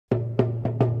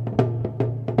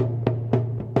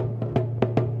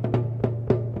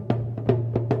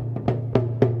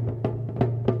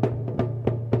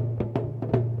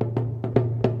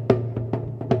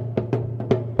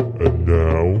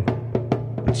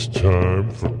it's time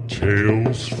for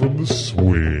Tales from the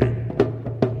Swing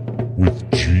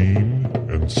with Jeanne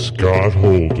and Scott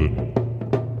Holden.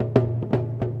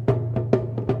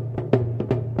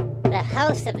 The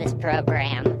hosts of this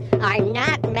program are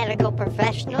not medical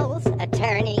professionals,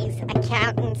 attorneys,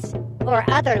 accountants, or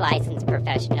other licensed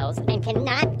professionals and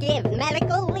cannot give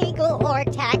medical, legal, or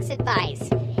tax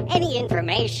advice. Any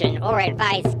information or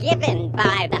advice given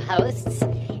by the hosts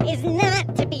is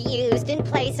not to be used in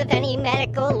place of any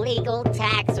medical, legal,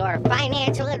 tax, or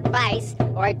financial advice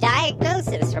or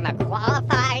diagnosis from a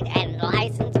qualified and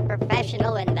licensed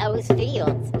professional in those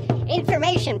fields.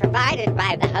 Information provided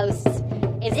by the hosts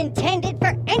is intended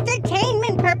for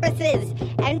entertainment purposes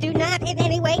and do not in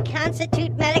any way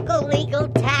constitute medical, legal,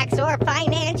 tax, or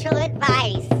financial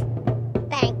advice.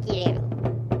 Thank you.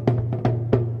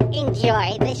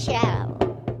 Enjoy the show.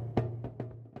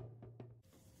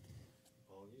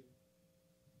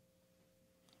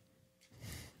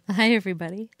 Hi,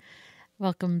 everybody.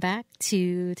 Welcome back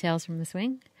to Tales from the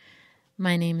Swing.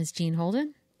 My name is Jeanne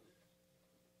Holden.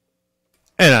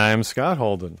 And I'm Scott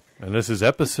Holden. And this is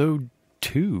episode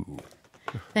 2.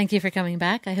 Thank you for coming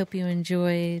back. I hope you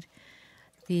enjoyed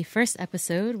the first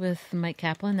episode with Mike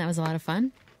Kaplan. That was a lot of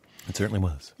fun. It certainly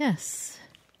was. Yes.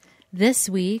 This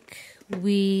week,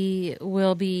 it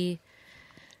will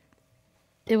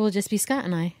just be Scott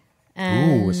and I.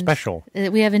 And Ooh, special.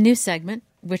 we have a new segment,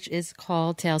 which is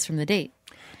called Tales from the Date.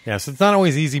 Yes, it's not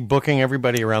always easy booking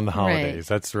everybody around the holidays. Right.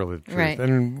 That's really the truth. Right.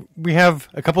 And we have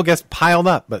a couple guests piled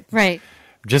up, but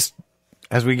just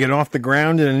as we get off the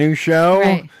ground in a new show,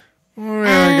 we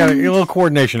got a little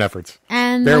coordination efforts.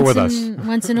 And bear with us.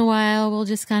 Once in a while, we'll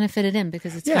just kind of fit it in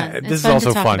because it's fun. This is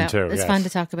also fun, too. It's fun to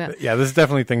talk about. Yeah, this is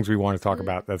definitely things we want to talk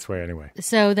about. That's way anyway.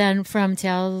 So then from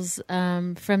Tales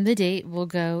from the Date, we'll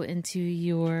go into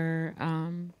your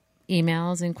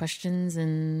emails and questions.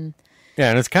 And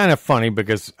it's kind of funny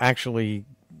because actually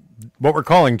what we're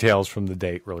calling Tales from the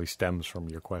Date really stems from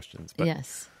your questions. But,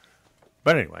 yes.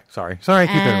 But anyway, sorry I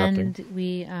keep interrupting. And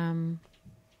we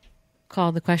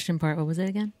call the question part, what was it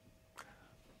again?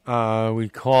 We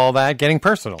call that getting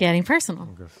personal. Getting personal.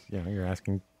 Because, you're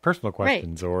asking personal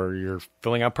questions, or you're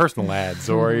filling out personal ads,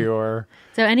 or you're...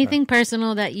 So anything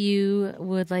personal that you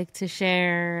would like to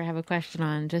share, have a question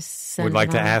on, just send would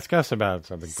like to ask us about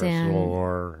something personal,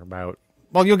 or about...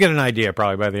 Well, you'll get an idea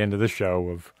probably by the end of the show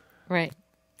of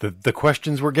the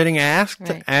questions we're getting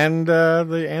asked and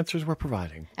the answers we're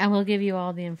providing. And we'll give you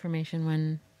all the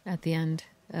information at the end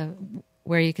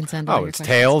where you can send all your questions.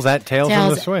 Tales from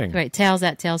the Swing. Right, tales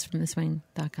at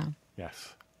talesfromtheswing.com.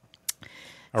 Yes.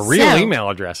 A real email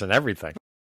address and everything.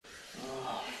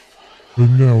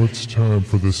 And now it's time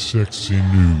for the sexy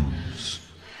news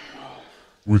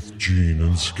with Jeanne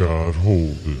and Scott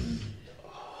Holden.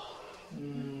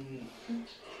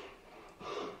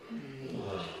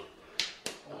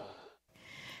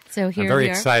 So here I'm very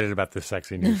excited about this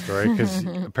sexy news story because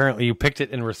apparently you picked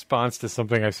it in response to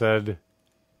something I said.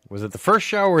 Was it the first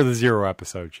show or the 0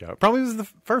 episode show? It probably was the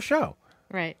first show.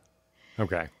 Right.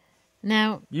 Okay.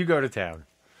 Now, you go to town.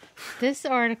 This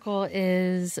article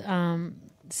is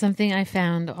something I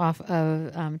found off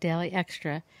of Daily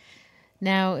Extra.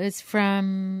 Now, it's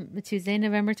from Tuesday,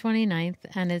 November 29th,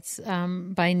 and it's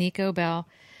by Nico Bell.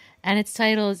 And its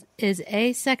title is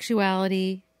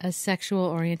Asexuality, a Sexual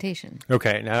Orientation.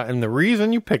 Okay. Now, and the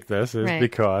reason you picked this is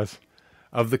because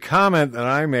of the comment that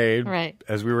I made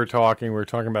as we were talking. We were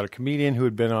talking about a comedian who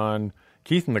had been on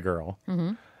Keith and the Girl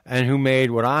and who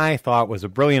made what I thought was a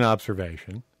brilliant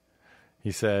observation.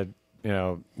 He said,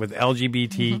 with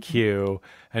LGBTQ,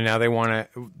 and now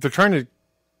they're trying to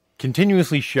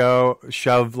continuously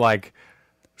shove like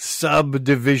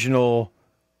subdivisional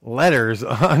letters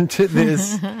onto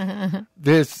this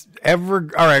ever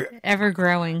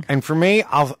growing. And for me,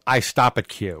 I stop at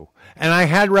Q. And I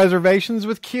had reservations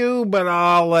with Q, but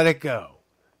I'll let it go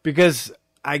because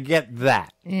I get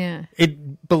that. Yeah.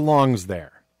 It belongs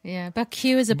there. Yeah, but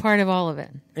Q is a part of all of it.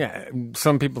 Yeah,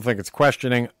 some people think it's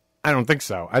questioning. I don't think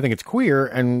so. I think it's queer,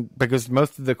 and because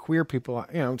most of the queer people,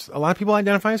 a lot of people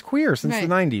identify as queer since the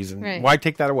 90s, and why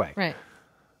take that away? Right.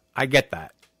 I get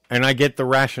that. And I get the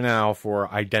rationale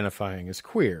for identifying as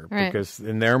queer because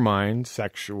in their mind,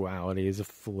 sexuality is a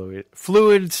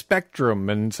fluid spectrum,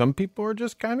 and some people are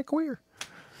just kind of queer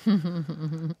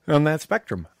on that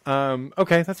spectrum.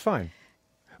 Okay, that's fine.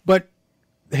 But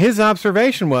his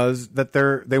observation was that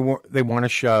they want to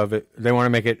shove it. They want to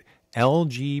make it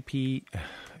LGBTQA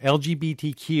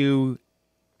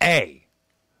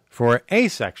for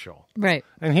asexual. Right.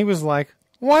 And he was like,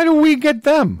 why do we get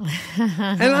them?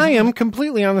 And I am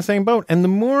completely on the same boat. And the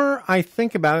more I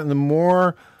think about it and the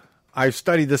more I've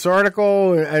studied this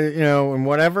article, and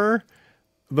whatever,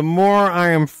 the more I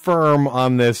am firm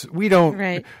on this. We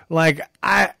don't,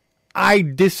 I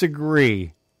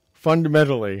disagree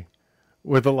fundamentally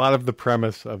with a lot of the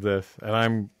premise of this, and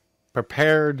I'm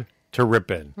prepared to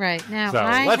rip in. Right. Now, so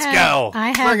let's go.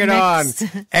 Bring it on.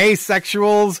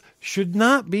 Asexuals should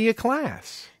not be a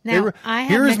class. Now,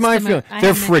 here's my feeling.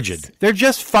 They're frigid. They're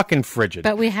just fucking frigid.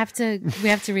 But we have to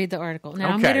read the article. Now,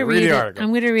 okay, I'm going to read the article. I'm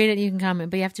going to read it. You can comment,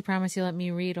 but you have to promise you let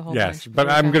me read a whole bunch. Yes,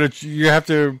 but you have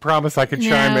to promise I can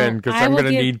chime in because I'm going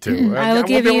to need to. I will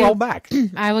give you. Hold back.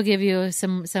 I will give you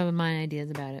some of my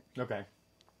ideas about it. Okay.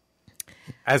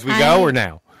 As we go or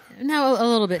now? No, a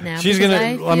little bit now. She's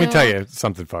going to, let me tell you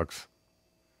something, folks.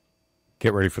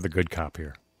 Get ready for the good cop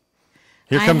here.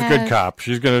 Here comes good cop.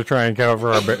 She's going to try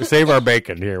and save our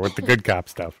bacon here with the good cop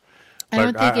stuff. But I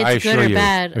don't think it's good or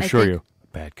bad. I assure you,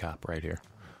 bad cop right here.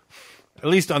 At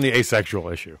least on the asexual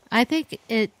issue. I think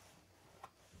it.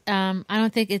 I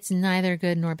don't think it's neither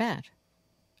good nor bad.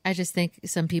 I just think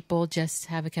some people just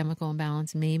have a chemical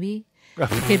imbalance. Maybe it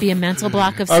could be a mental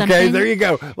block of something. Okay, there you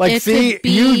go. Like,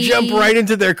 you jump right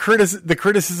into the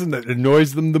criticism that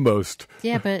annoys them the most.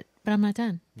 Yeah, but I'm not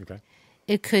done. Okay.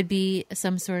 It could be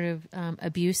some sort of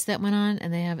abuse that went on,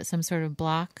 and they have some sort of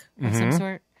block of some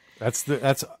sort.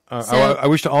 I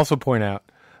wish to also point out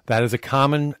that is a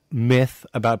common myth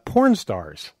about porn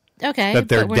stars. Okay, that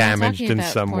they're but we're damaged not talking in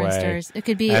about some porn way. Stars. It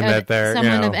could be that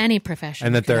someone of any profession,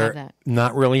 and that they're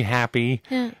not really happy,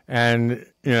 and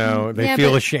they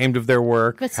feel ashamed of their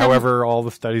work. However, all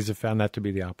the studies have found that to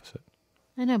be the opposite.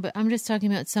 I know, but I'm just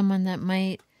talking about someone that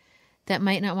might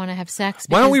not want to have sex.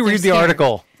 Why don't we read the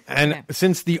article? And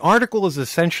since the article is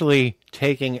essentially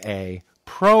taking a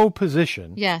pro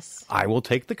position, yes, I will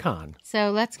take the con.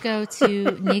 So let's go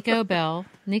to Nico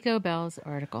Bell's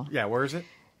article. Yeah, where is it?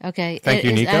 Okay. Thank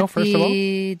you, Nico, first of all.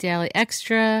 The Daily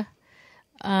Extra.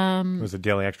 Was it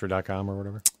dailyextra.com or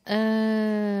whatever?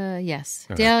 Yes.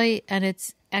 Okay. Daily, and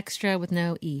it's extra with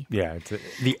no E. Yeah, it's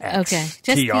the X. Okay,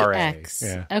 just T-R-A. the X.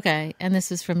 Yeah. Okay, and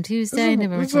this was from Tuesday,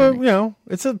 November 20th.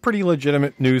 It's a pretty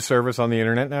legitimate news service on the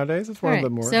internet nowadays. It's one of the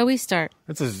more. So we start.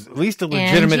 It's at least as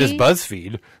legitimate as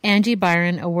BuzzFeed. Angie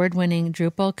Byron, award-winning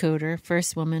Drupal coder,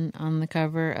 first woman on the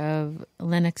cover of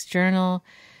Linux Journal.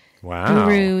 Wow.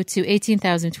 Guru to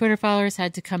 18,000 Twitter followers,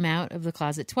 had to come out of the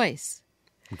closet twice.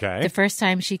 Okay. The first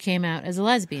time she came out as a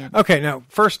lesbian. Okay, now,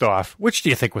 first off, which do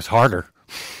you think was harder?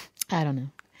 I don't know.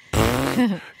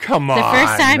 Come on. The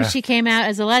first time she came out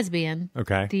as a lesbian.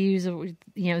 Okay. The usual,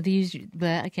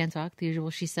 I can't talk. The usual,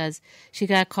 she says she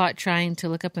got caught trying to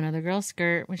look up another girl's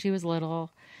skirt when she was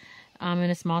little in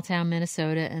a small town,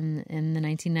 Minnesota, in the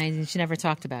 1990s. She never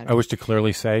talked about it. I wish to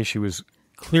clearly say she was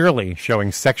clearly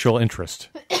showing sexual interest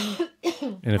in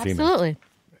a female. Absolutely.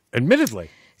 Admittedly.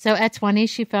 So at 20,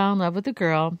 she fell in love with a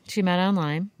girl she met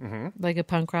online, like a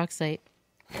punk rock site.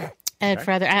 And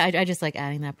I just like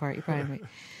adding that part. You probably right.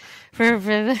 For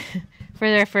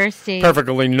their first date,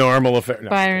 perfectly normal affair. No,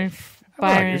 Byron,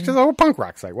 it's just a punk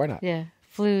rock site. Why not? Yeah,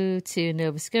 flew to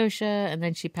Nova Scotia, and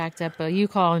then she packed up a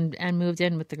U-Haul and moved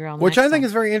in with the girl. Which I think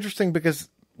is very interesting because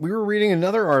we were reading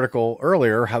another article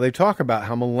earlier how they talk about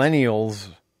how millennials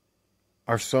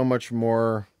are so much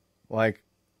more like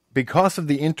because of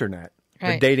the internet.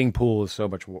 Right. The dating pool is so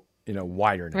much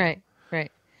wider now.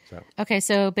 Right. So. Okay,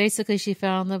 so basically she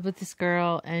fell in love with this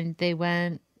girl, and they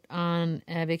went on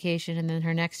a vacation, and then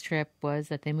her next trip was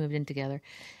that they moved in together,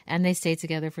 and they stayed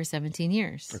together for 17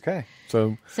 years. Okay,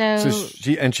 so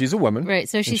she's a woman, right?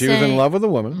 So she was in love with a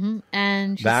woman,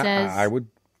 and she says, I would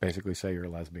basically say you're a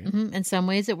lesbian. In some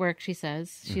ways, it worked. She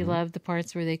says she loved the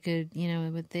parts where they could,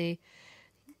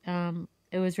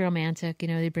 it was romantic.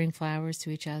 They bring flowers to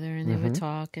each other, and they would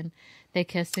talk, and they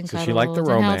kissed and cuddled, she liked the and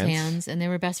romance. held hands, and they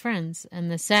were best friends.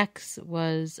 And the sex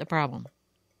was a problem,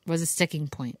 was a sticking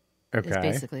point. Okay, is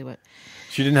basically what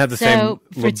she didn't have the same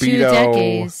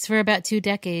libido. For about 2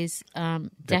 decades,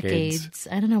 decades.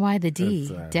 I don't know why the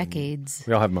D. Decades.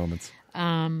 We all have moments.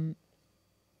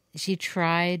 She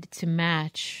tried to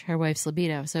match her wife's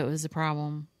libido, so it was a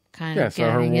problem. Kind of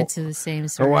getting into the same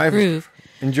sort of groove.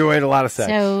 Enjoyed a lot of sex.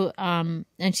 So, and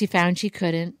she found she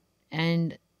couldn't,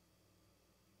 and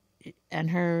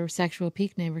her sexual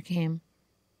peak never came.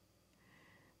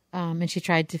 And she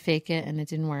tried to fake it, and it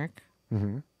didn't work.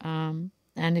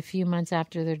 And a few months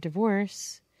after their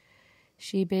divorce,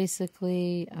 she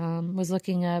basically was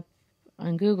looking up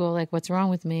on Google, like, what's wrong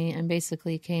with me, and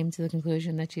basically came to the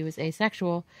conclusion that she was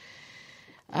asexual.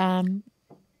 And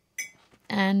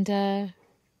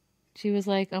she was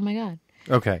like, oh, my God.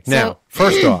 Okay. Now,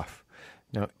 first off,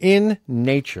 in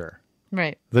nature,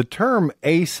 right, the term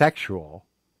asexual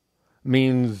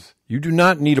means You do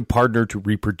not need a partner to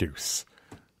reproduce.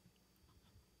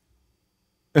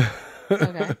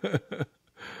 Okay.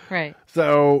 Right.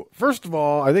 So, first of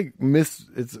all, I think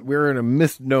we're in a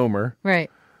misnomer. Right.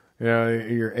 You know,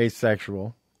 you're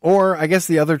asexual. Or I guess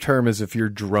the other term is if you're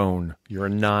drone, you're a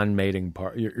non-mating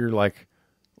part. You're like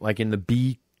in the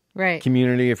bee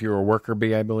community, if you're a worker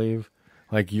bee, I believe.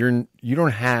 Like you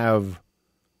don't have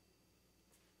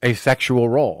a sexual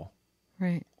role.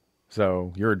 Right.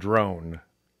 So you're a drone.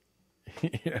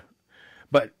 Yeah.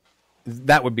 But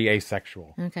that would be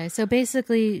asexual. Okay. So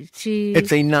basically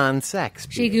it's a non-sex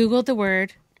being. She Googled the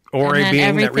word. Or a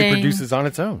being that reproduces on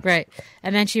its own. Right.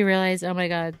 And then she realized, oh my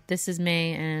God, this is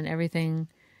me, and everything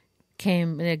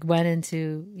went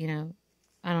into,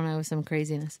 I don't know, some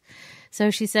craziness.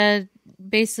 So she said,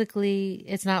 basically,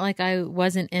 it's not like I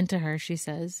wasn't into her, she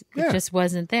says. It just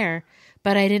wasn't there.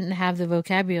 But I didn't have the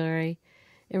vocabulary.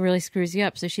 It really screws you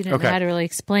up. So she didn't know how to really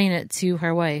explain it to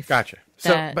her wife. Gotcha.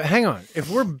 But hang on.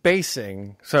 If we're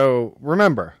so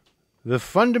remember, the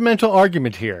fundamental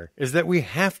argument here is that we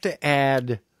have to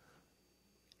add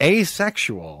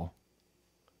asexual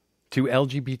to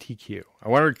LGBTQ. I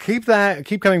want to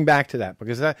keep coming back to that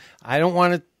because I don't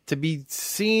want it to be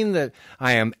seen that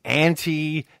I am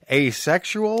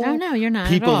anti-asexual. Oh, no, you're not.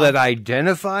 People that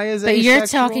identify as asexual. But you're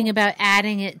talking about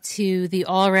adding it to the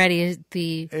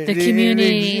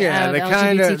community of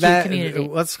LGBTQ community.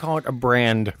 Let's call it a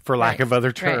brand, for lack of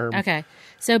other term. Right. Okay.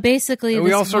 So basically,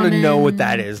 we all sort of know what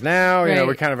that is now. You know,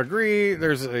 we kind of agree.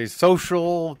 There's a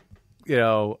social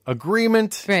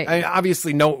agreement. Right.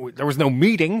 Obviously, there was no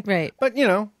meeting. Right. But,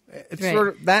 it's sort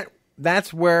of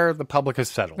that's where the public has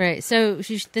settled. Right. So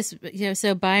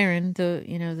so Byron,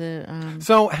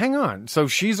 So hang on. So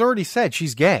she's already said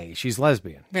she's gay. She's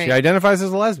lesbian. Right. She identifies as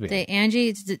a lesbian.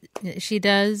 Angie, she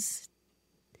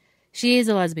is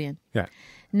a lesbian. Yeah.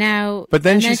 Now, but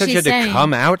then she said she had to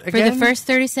come out again? For the first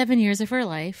 37 years of her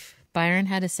life, Byron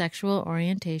had a sexual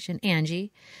orientation.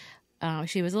 Angie,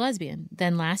 she was a lesbian.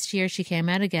 Then last year, she came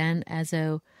out again as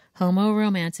a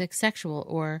homoromantic sexual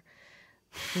or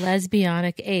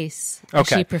lesbianic ace.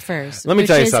 Okay. She prefers. Let me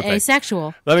tell you something.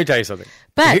 Asexual. Let me tell you something.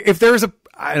 But if there's and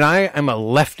I am a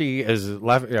lefty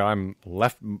I'm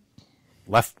left.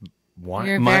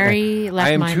 You're very left-minded. I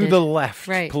am to the left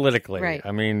politically. Right.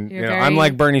 I mean, I'm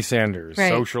like Bernie Sanders. Right.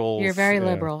 Socials. You're very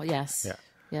liberal. Yes. Yeah.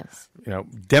 Yes.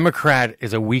 Democrat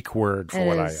is a weak word for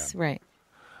what I am. Right.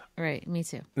 Right. Me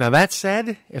too. Now that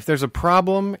said, if there's a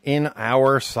problem in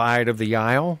our side of the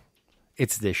aisle,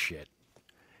 it's this shit.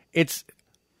 It's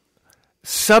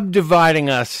subdividing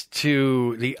us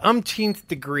to the umpteenth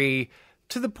degree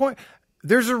to the point.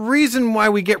 There's a reason why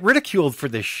we get ridiculed for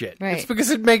this shit. Right. It's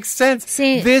because it makes sense.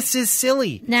 See, this is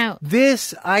silly. Now,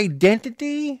 this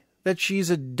identity that she's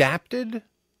adopted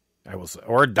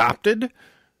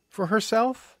for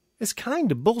herself is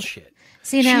kind of bullshit.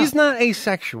 See, now, she's not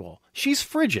asexual. She's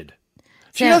frigid.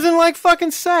 She doesn't like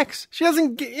fucking sex. She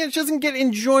doesn't get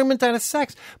enjoyment out of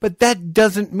sex. But that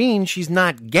doesn't mean she's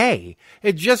not gay.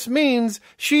 It just means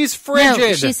she's frigid.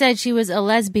 No, she said she was a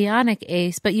lesbianic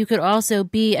ace, but you could also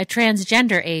be a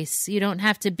transgender ace. You don't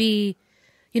have to be,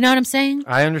 you know what I'm saying?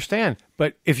 I understand.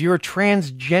 But if you're a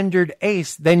transgendered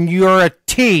ace, then you're a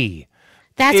T.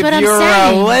 That's what I'm saying.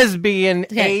 If you're a lesbian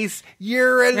ace,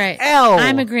 you're an L.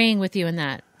 I'm agreeing with you in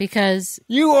that because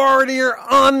you already are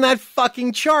on that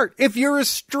fucking chart. If you're a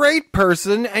straight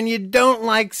person and you don't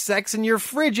like sex and you're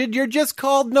frigid, you're just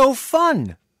called no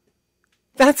fun.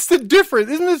 That's the difference.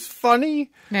 Isn't this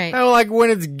funny? Right. How, like, when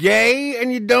it's gay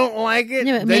and you don't like it,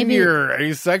 then you're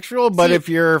asexual. But if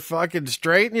you're fucking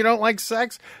straight and you don't like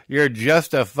sex, you're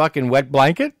just a fucking wet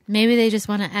blanket? Maybe they just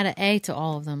want to add an A to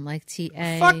all of them, like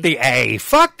T-A. Fuck the A.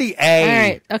 Fuck the A. All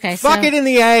right. Okay. Fuck it in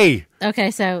the A.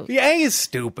 Okay, so the A is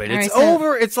stupid. It's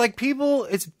over. It's like people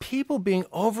being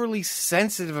overly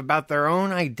sensitive about their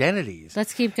own identities.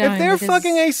 Let's keep going. If they're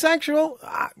fucking asexual,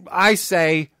 I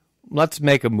say let's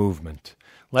make a movement.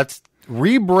 Let's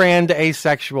rebrand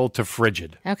asexual to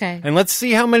frigid. Okay. And let's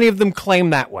see how many of them claim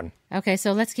that one. Okay,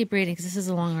 so let's keep reading because this is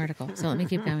a long article. So let me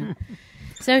keep going.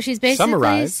 So she's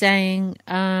basically saying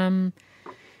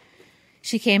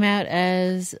she came out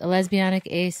as a lesbianic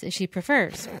ace she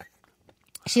prefers.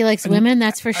 She likes women,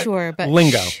 that's for sure. But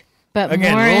lingo. But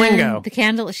again, more lingo.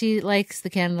 She likes the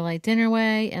candlelight dinner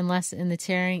way and less in the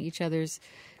tearing each other's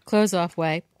clothes off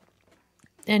way.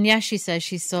 And yes, she says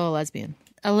she's still a lesbian.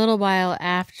 A little while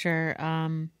after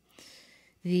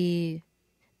the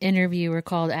interviewer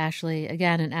called Ashley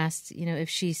again and asked, if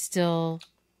she's still...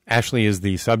 Ashley is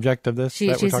the subject of this?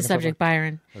 She's the subject, about?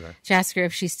 Byron. Okay. She asked her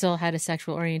if she still had a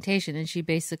sexual orientation, and she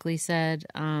basically said,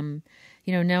 no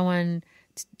one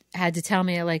had to tell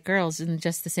me I like girls in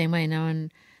just the same way. No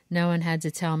no one had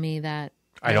to tell me that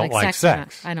I don't like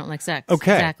sex. I don't like sex.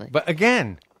 Okay. Exactly. But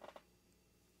again,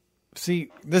 see,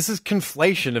 this is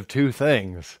conflation of two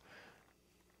things.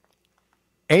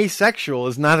 Asexual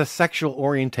is not a sexual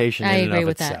orientation in and of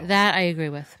itself. I agree with that. That I agree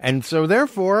with. And so,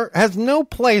 therefore, has no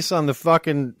place on the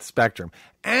fucking spectrum.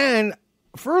 And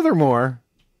furthermore,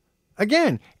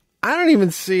 again, I don't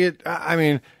even see it. I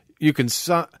mean, you can...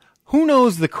 Who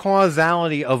knows the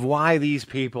causality of why these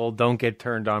people don't get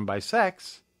turned on by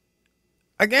sex?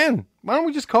 Again, why don't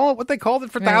we just call it what they called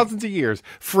it for thousands of years?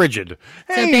 Frigid.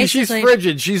 Hey, she's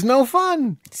frigid. She's no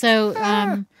fun. So,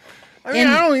 I mean,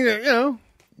 I don't even, you know...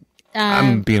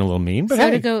 I'm being a little mean, but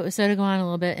to go on a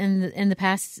little bit. In the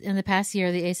past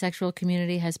year, the asexual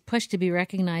community has pushed to be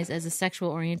recognized as a sexual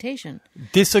orientation.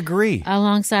 Disagree.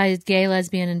 Alongside gay,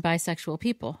 lesbian, and bisexual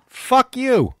people. Fuck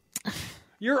you.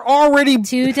 You're already...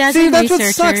 2 dozen See, that's researchers...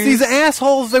 what sucks. These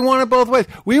assholes, they want it both ways.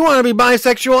 We want to be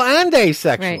bisexual and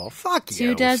asexual. Right. Fuck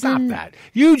you. Stop that.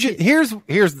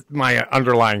 Here's my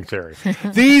underlying theory.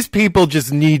 These people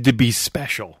just need to be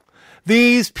special.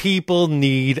 These people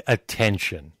need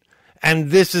attention.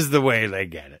 And this is the way they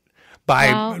get it.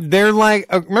 They're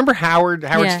like, remember Howard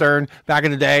Stern back in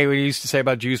the day when he used to say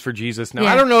about Jews for Jesus? Now,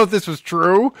 I don't know if this was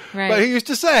true, but he used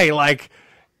to say, like,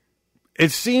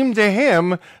 it seemed to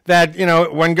him that, you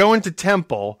know, when going to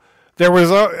temple, there was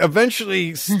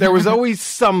always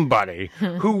somebody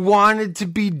who wanted to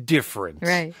be different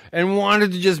and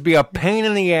wanted to just be a pain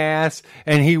in the ass,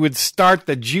 and he would start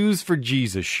the Jews for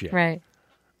Jesus shit. Right.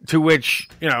 To which,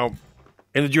 you know,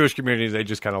 in the Jewish community, they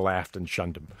just kind of laughed and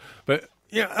shunned him. But,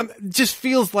 you know, it just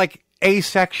feels like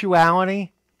asexuality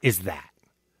is that.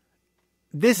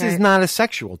 This is not a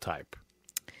sexual type.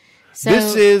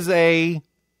 This is a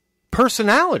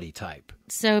personality type.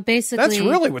 So basically... That's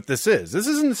really what this is. This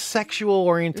isn't a sexual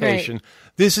orientation. Right.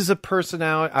 This is a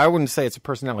personality... I wouldn't say it's a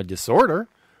personality disorder,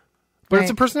 but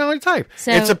it's a personality type.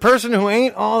 So, it's a person who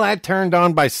ain't all that turned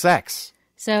on by sex.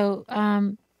 So,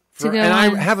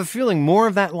 I have a feeling more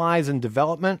of that lies in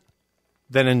development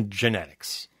than in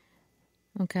genetics.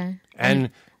 Okay. And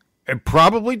it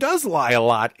probably does lie a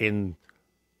lot in,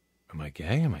 am I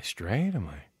gay? Am I straight? Am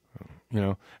I, you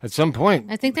know, at some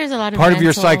point. I think there's a lot of part of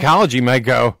your psychology might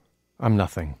go, I'm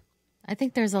nothing. I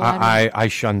think there's a lot of... I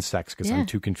shun sex because I'm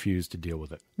too confused to deal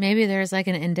with it. Maybe there's like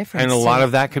an indifference. And a lot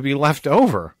of that could be left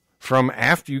over from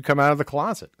after you come out of the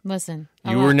closet. Listen.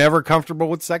 You were never comfortable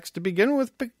with sex to begin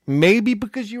with. Maybe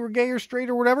because you were gay or straight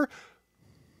or whatever.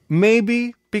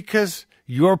 Maybe because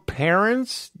your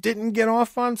parents didn't get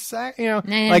off on sex. You know,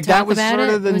 like that was sort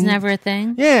of it was never a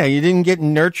thing. Yeah, you didn't get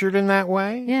nurtured in that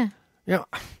way. Yeah. You know,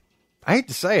 I hate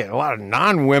to say it, a lot of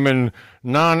non-women,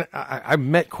 I've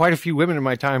met quite a few women in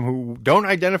my time who don't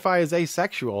identify as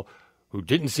asexual, who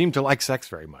didn't seem to like sex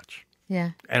very much.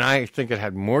 Yeah. And I think it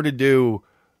had more to do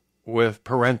with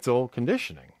parental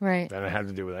conditioning than it had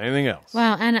to do with anything else.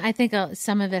 Well, and I think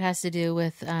some of it has to do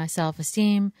with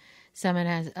self-esteem. Some of it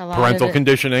has a lot parental of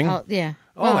conditioning. All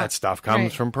that stuff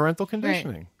comes from parental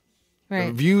conditioning. Right.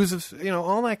 The views of, you know,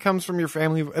 all that comes from your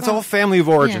family. It's all family of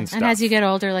origin stuff. And as you get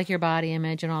older, like your body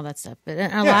image and all that stuff. But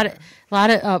a lot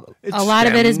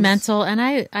of it is mental. And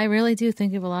I really do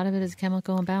think of a lot of it as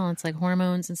chemical imbalance, like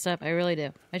hormones and stuff. I really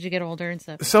do. As you get older and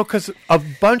stuff. So, because a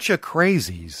bunch of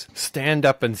crazies stand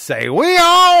up and say, we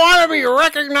all want to be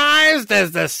recognized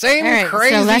as the same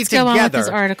crazy so let's together. Go on with this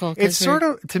article. It's sort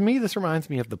of, to me, this reminds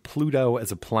me of the Pluto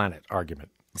as a planet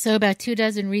argument. So about 2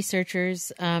 dozen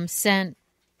researchers sent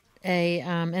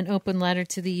an open letter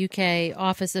to the UK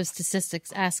Office of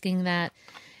Statistics asking that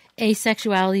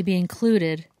asexuality be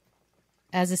included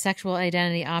as a sexual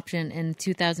identity option in the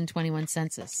 2021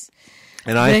 census.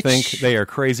 And I think they are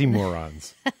crazy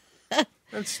morons.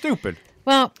 That's stupid.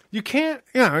 Well, you can't,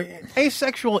 you know,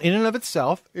 asexual in and of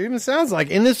itself, it even sounds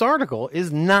like in this article,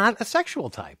 is not a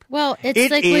sexual type. Well, we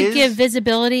give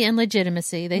visibility and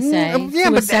legitimacy, they say,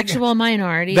 to a sexual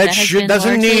minority that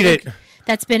doesn't need it.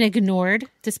 That's been ignored,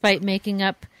 despite making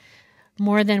up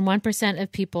more than 1%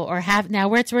 of people, or have now.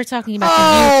 We're talking about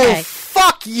the UK.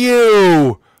 Fuck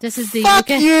you! This is the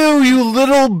fuck UK. you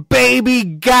little baby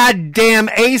goddamn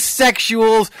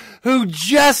asexuals who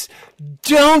just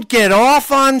don't get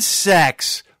off on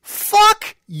sex.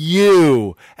 Fuck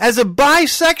you! As a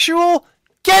bisexual,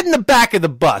 get in the back of the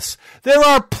bus. There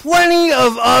are plenty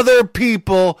of other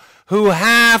people who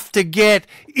have to get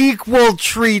equal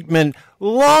treatment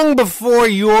long before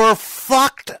your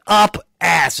fucked up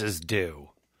asses do.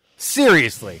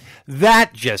 Seriously,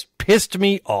 that just pissed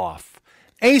me off.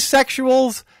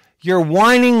 Asexuals, you're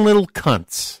whining little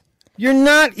cunts. You're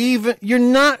not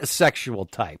a sexual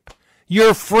type.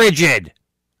 You're frigid.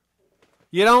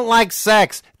 You don't like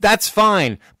sex. That's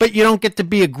fine. But you don't get to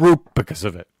be a group because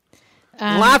of it.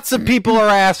 Lots of people are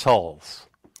assholes.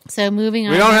 So moving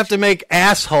on. We don't have to make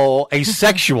asshole a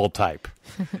sexual type.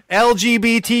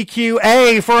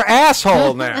 LGBTQA for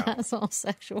asshole now. Asshole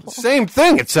sexual. Same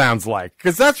thing, it sounds like,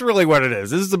 because that's really what it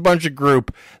is. This is a bunch of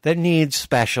group that needs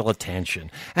special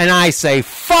attention. And I say,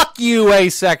 fuck you,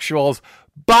 asexuals.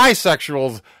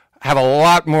 Bisexuals have a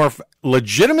lot more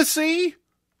legitimacy,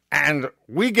 and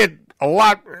we get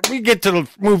to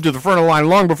move to the front of the line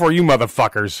long before you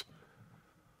motherfuckers.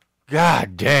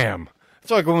 God damn. It's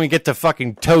like when we get to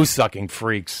fucking toe-sucking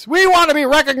freaks. We want to be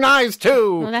recognized,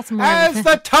 too, well, that's more as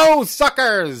the toe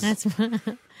suckers.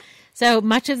 So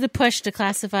much of the push to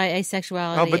classify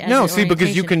asexuality but as no, an see,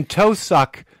 because you can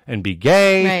toe-suck and be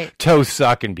gay, right.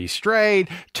 toe-suck and be straight,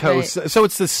 right. So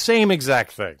it's the same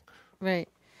exact thing. Right.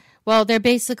 Well, they're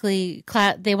basically,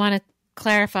 they want to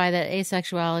clarify that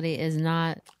asexuality is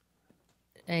not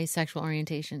a sexual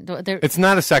orientation. It's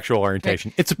not a sexual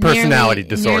orientation. It's a personality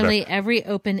disorder. Nearly every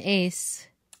open ace,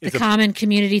 the common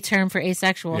community term for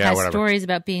asexual, has stories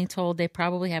about being told they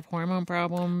probably have hormone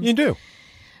problems. You do.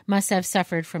 Must have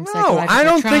suffered from psychological trauma. I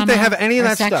don't think they have any of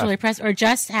that sexually stuff. Repressed, or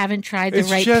just haven't tried the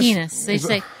right penis. They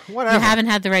say whatever. You haven't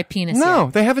had the right penis No,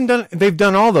 yet. they haven't done. They've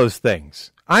done all those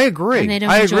things. I agree. And they don't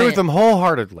I enjoy agree with it. them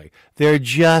wholeheartedly. They're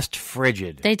just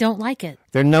frigid. They don't like it.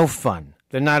 They're no fun.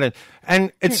 They're not.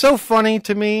 And it's so funny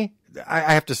to me.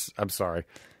 I have to. I'm sorry.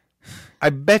 I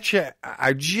bet you.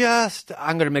 I'm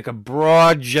going to make a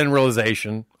broad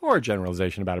generalization, or a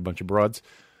generalization about a bunch of broads.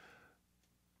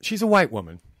 She's a white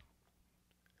woman.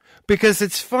 Because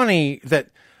it's funny that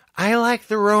I like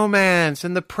the romance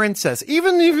and the princess,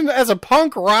 even as a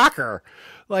punk rocker.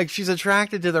 Like, she's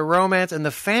attracted to the romance and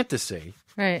the fantasy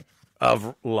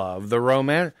of love, the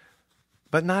romance,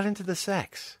 but not into the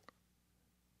sex.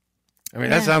 I mean,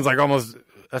 that sounds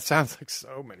like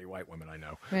so many white women I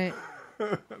know. Right.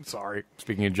 I'm sorry,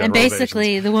 speaking in And generalizations.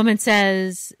 basically, the woman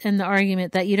says in the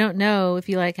argument that you don't know if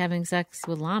you like having sex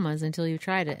with llamas until you've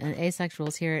tried it. And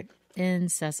asexuals hear it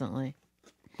incessantly.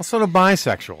 Also, the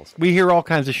bisexuals. We hear all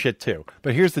kinds of shit, too.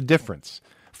 But here's the difference.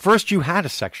 First, you had a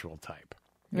sexual type.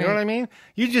 You know what I mean?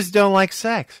 You just don't like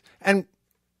sex. And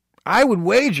I would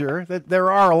wager that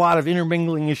there are a lot of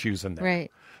intermingling issues in there.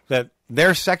 Right. That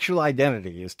their sexual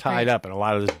identity is tied up in a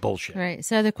lot of this bullshit. Right.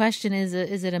 So the question is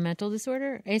it a mental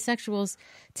disorder? Asexuals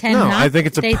tend No, not... I think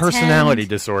it's a personality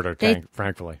disorder,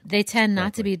 frankly. They tend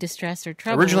not to be distressed or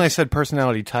troubled. Originally I said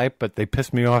personality type, but they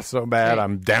pissed me off so bad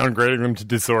I'm downgrading them to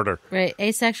disorder. Right.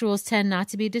 Asexuals tend not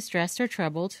to be distressed or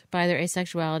troubled by their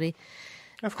asexuality.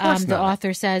 Of course the not.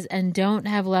 author says, and don't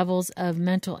have levels of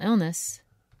mental illness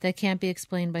that can't be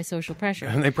explained by social pressure.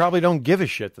 And they probably don't give a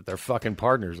shit that their fucking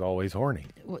partner's always horny.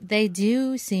 They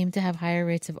do seem to have higher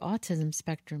rates of autism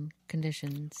spectrum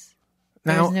conditions.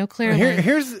 Now, there's no clear link.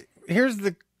 Here's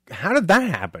the how did that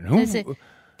happen?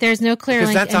 There's no clear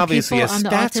link. That's obviously people a on the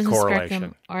stats autism correlation.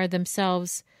 spectrum are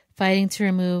themselves fighting to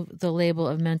remove the label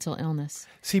of mental illness.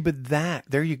 See, but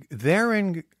they're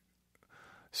in.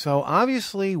 So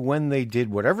obviously, when they did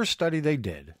whatever study they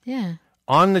did,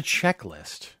 on the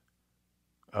checklist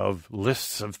of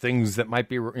lists of things that might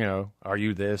be, are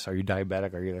you this? Are you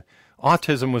diabetic? Are you that?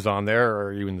 Autism was on there, or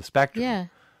are you in the spectrum? Yeah.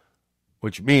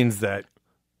 Which means that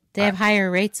they have higher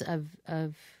rates of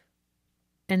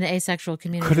in the asexual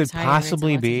community. Could it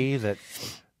possibly be that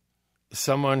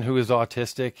someone who is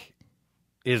autistic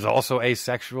is also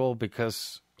asexual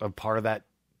because of part of that?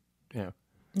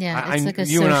 Yeah, it's like a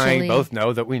you and I both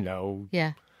know that we know.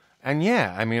 Yeah. And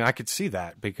I mean, I could see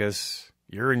that because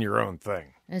you're in your own thing.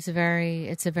 It's a very,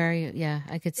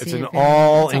 I could see it's it. an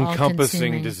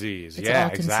all-encompassing disease. It's yeah,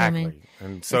 all-consuming. Exactly.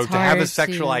 And so to have a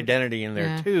sexual identity in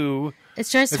there too,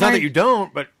 it's not that you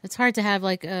don't, but it's hard to have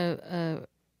like a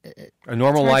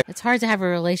normal life. It's hard to have a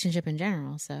relationship in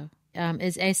general. So,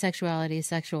 is asexuality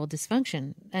sexual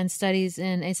dysfunction? And studies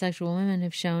in asexual women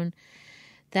have shown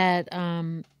that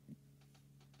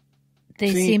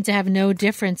they seem to have no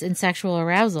difference in sexual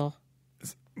arousal.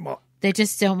 Well, they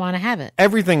just don't want to have it.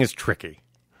 Everything is tricky.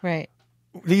 Right.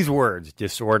 These words,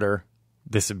 disorder,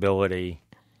 disability,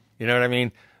 you know what I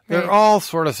mean? They're all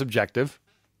sort of subjective.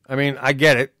 I mean, I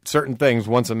get it. Certain things,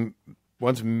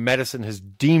 once medicine has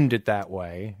deemed it that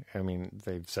way, I mean,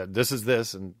 they've said this is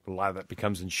this, and a lot of that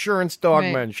becomes insurance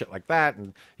dogma and shit like that,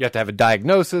 and you have to have a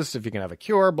diagnosis if you can have a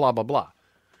cure, blah, blah, blah.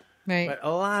 Right. But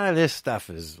a lot of this stuff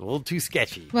is a little too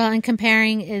sketchy. Well, and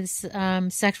comparing is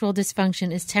sexual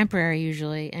dysfunction is temporary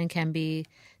usually and can be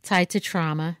tied to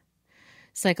trauma,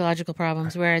 psychological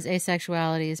problems, whereas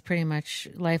asexuality is pretty much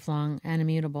lifelong and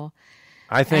immutable.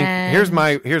 I think here's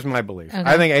my belief. Okay.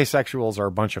 I think asexuals are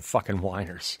a bunch of fucking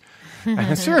whiners.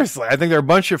 Seriously, I think they're a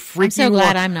bunch of freaky. I'm so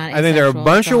glad I'm not asexual. I think they're a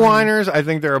bunch of whiners. I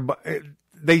think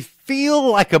they feel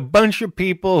like a bunch of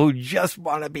people who just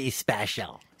want to be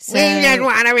special. So,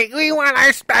 we want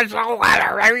our special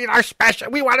letter. I mean, our special.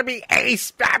 We want to be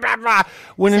ace. Blah, blah, blah.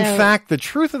 When in fact, the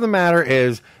truth of the matter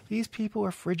is, these people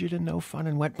are frigid and no fun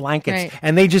and wet blankets,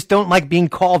 and they just don't like being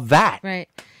called that. Right.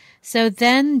 So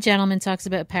then gentleman talks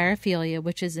about paraphilia,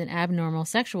 which is an abnormal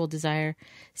sexual desire,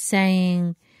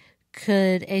 saying,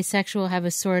 could asexual have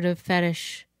a sort of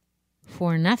fetish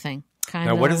for nothing?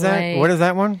 Now, what is that? What is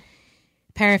that one?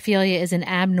 Paraphilia is an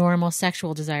abnormal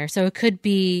sexual desire. So it could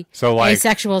be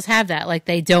asexuals have that, like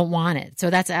they don't want it. So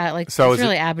that's it's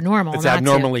really abnormal. It's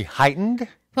abnormally heightened?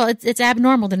 Well, it's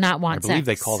abnormal to not want sex. I believe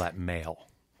they sex. call that male.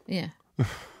 Yeah.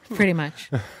 Pretty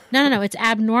much. No. It's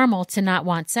abnormal to not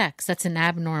want sex. That's an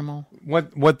abnormal.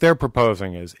 What they're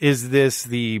proposing is this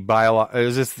the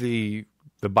biological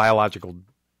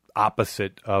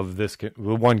opposite of this the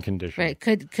one condition? Right.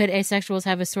 Could asexuals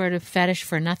have a sort of fetish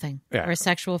for nothing, or a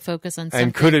sexual focus on something?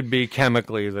 And could it be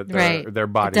chemically that their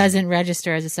body doesn't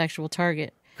register as a sexual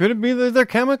target? Could it be that they're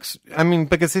chemics? I mean,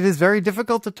 because it is very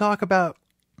difficult to talk about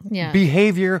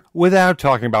behavior without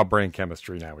talking about brain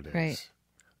chemistry nowadays. Right.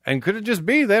 And could it just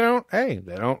be they don't get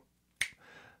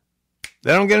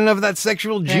enough of that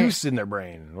sexual juice in their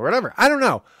brain or whatever? I don't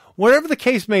know. Whatever the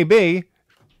case may be,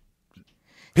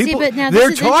 people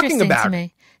they're talking about to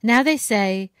me. Now they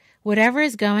say whatever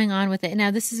is going on with it.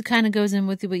 Now this is kind of goes in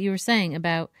with what you were saying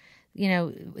about,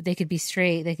 they could be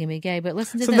straight, they can be gay, but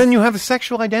listen to this. So then you have a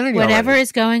sexual identity. Whatever already.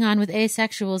 is going on with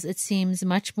asexuals, it seems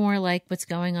much more like what's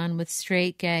going on with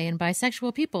straight, gay, and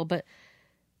bisexual people, but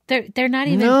they're not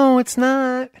even. No, it's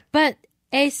not. But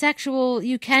asexual,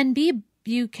 you can be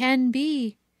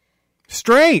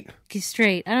straight.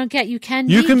 Straight. I don't get you can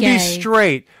be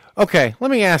straight. Okay, let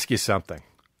me ask you something.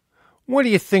 What do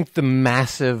you think the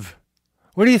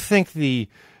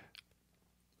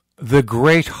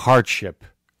great hardship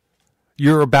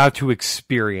you're about to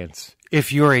experience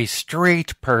if you're a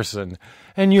straight person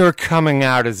and you're coming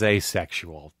out as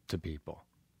asexual to people?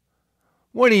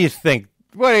 What do you think?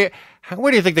 What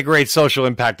do you think the great social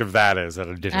impact of that is at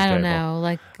a dinner table? I don't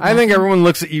know. I think everyone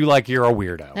looks at you like you're a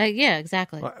weirdo. Yeah,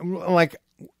 exactly.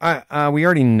 We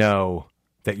already know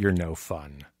that you're no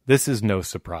fun. This is no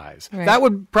surprise. Right. That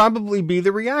would probably be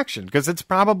the reaction because it's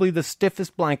probably the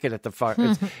stiffest blanket at the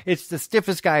fire. It's the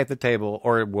stiffest guy at the table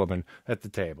or a woman at the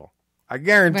table. I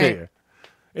guarantee you.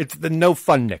 It's the no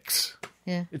fun nicks.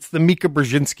 Yeah. It's the Mika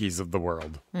Brzezinskis of the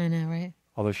world. I know, right?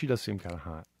 Although she does seem kind of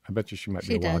hot. I bet you she might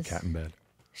be a wildcat in bed.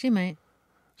 She might.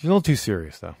 She's a little too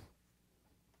serious, though.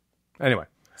 Anyway.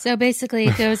 So basically,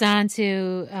 it goes on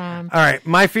to... all right.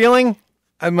 My feeling...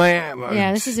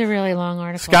 this is a really long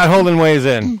article. Scott Holden weighs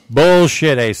in.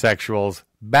 Bullshit, asexuals.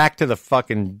 Back to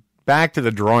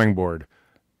the drawing board.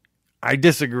 I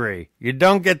disagree. You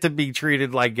don't get to be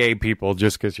treated like gay people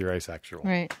just because you're asexual.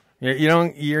 Right. You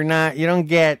don't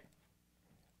get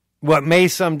what may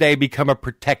someday become a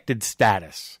protected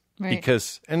status. Right.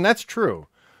 And that's true.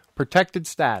 Protected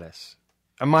status.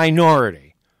 A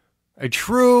minority. The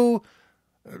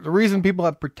reason people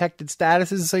have protected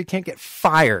status is so you can't get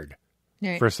fired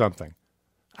for something.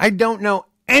 I don't know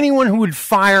anyone who would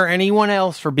fire anyone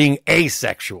else for being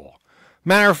asexual.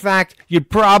 Matter of fact,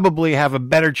 you'd probably have a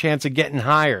better chance of getting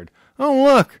hired. Oh,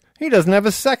 look, he doesn't have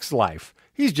a sex life.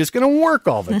 He's just going to work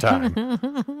all the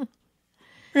time.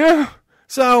 Yeah.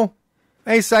 So,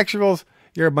 asexuals,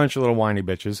 you're a bunch of little whiny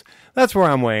bitches. That's where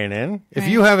I'm weighing in. If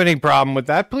you have any problem with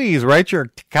that, please write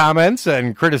your comments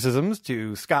and criticisms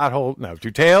to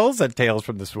to Tales at Tales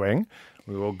from the Swing.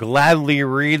 We will gladly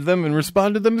read them and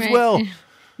respond to them as well.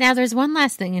 Now, there's one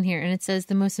last thing in here, and it says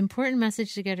the most important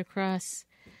message to get across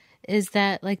is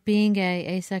that, like being gay,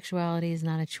 asexuality is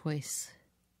not a choice.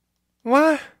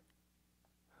 What?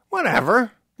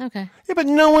 Whatever. Okay. Yeah, but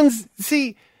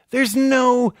there's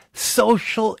no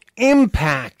social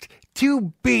impact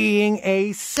to being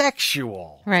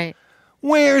asexual. Right.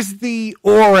 Where's the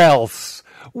or else?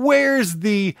 Where's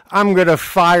the I'm going to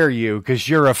fire you because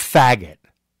you're a faggot?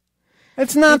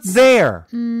 It's not there.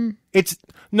 It's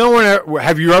no one.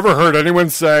 Have you ever heard anyone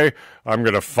say, I'm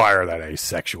going to fire that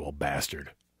asexual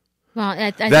bastard? Well,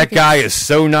 that guy is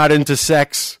so not into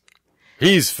sex.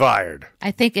 He's fired.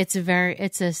 I think it's a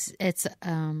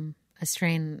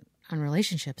strain on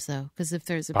relationships, though, because if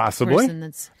there's a person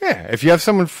that's if you have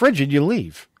someone frigid, you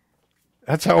leave.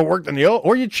 That's how it worked in the old,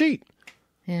 or you cheat.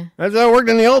 Yeah, that's how it worked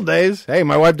in the old days. Hey,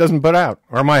 my wife doesn't put out,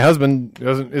 or my husband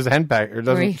is a henpeck, or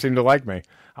doesn't seem to like me.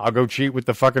 I'll go cheat with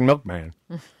the fucking milkman.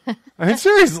 I mean,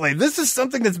 seriously, this is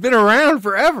something that's been around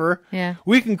forever. Yeah.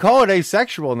 We can call it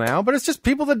asexual now, but it's just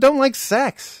people that don't like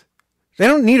sex. They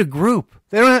don't need a group.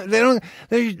 They don't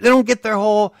get they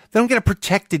don't get a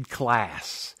protected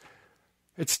class.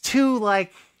 It's too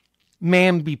like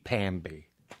mamby-pamby.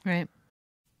 Right.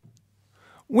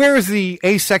 Where is the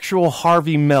asexual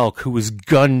Harvey Milk who was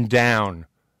gunned down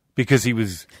because he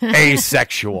was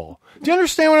asexual? Do you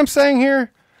understand what I'm saying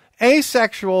here?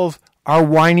 Asexuals are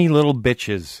whiny little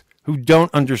bitches who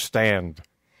don't understand.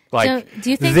 Like, do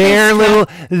you think their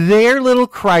little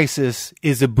crisis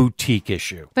is a boutique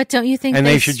issue. But don't you think and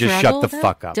they should just shut the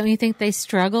fuck up? Don't you think they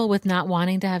struggle with not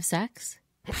wanting to have sex?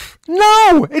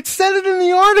 No, it said it in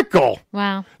the article.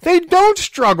 Wow. They don't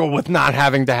struggle with not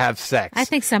having to have sex. I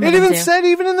think some of them do. It even said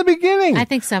even in the beginning. I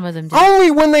think some of them do. Only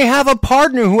when they have a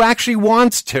partner who actually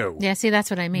wants to. Yeah, see,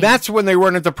 that's what I mean. That's when they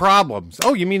run into problems.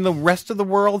 Oh, you mean the rest of the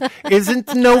world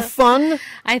isn't no fun?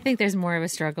 I think there's more of a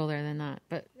struggle there than that.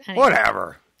 But anyway.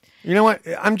 Whatever. You know what?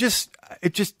 It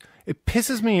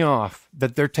pisses me off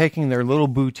that they're taking their little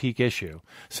boutique issue,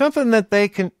 something that they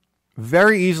can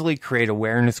very easily create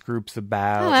awareness groups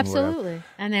about. Oh, absolutely.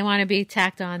 And they want to be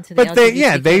tacked on to the But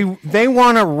LGBTQ. they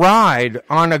want to ride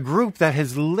on a group that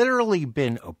has literally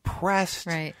been oppressed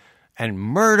and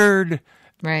murdered.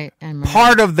 Right. And murdered.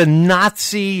 Part of the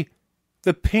Nazi,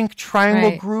 the Pink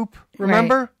Triangle group,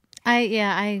 remember?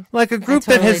 I like a group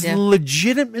totally that has do.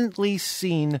 legitimately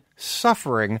seen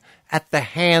suffering at the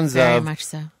hands Very of much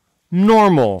so.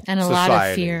 normal And a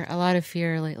society. lot of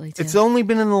fear lately too. It's only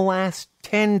been in the last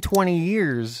 10, 20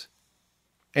 years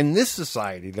in this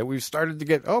society that we've started to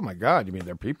get, oh my God, you mean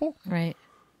they're people? Right.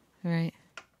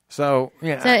 So,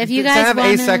 yeah. So if you guys to have wanna,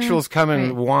 asexuals come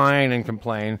and whine and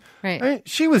complain. Right. I mean,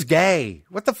 she was gay.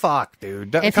 What the fuck,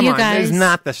 dude? If Come you on, guys- it's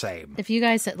not the same. If you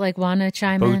guys like want to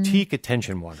chime in, Boutique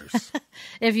attention wonders.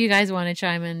 if you guys want to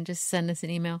chime in, just send us an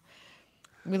email.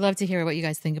 We'd love to hear what you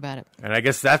guys think about it. And I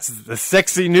guess that's the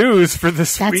sexy news for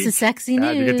this week. That's the sexy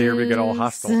news. You get to hear me get all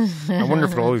hostile. I wonder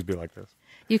if it'll always be like this.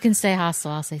 You can stay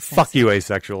hostile. I'll say sexy. Fuck you,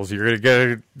 asexuals. You're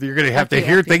gonna have to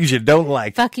hear things you don't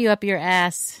like. Fuck you up your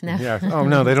ass. No. Yeah. Oh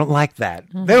no, they don't like that.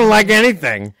 They don't like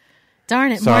anything.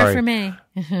 Darn it, Sorry. more for me.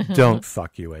 Don't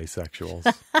fuck you,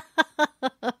 asexuals.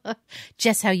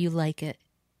 Just how you like it.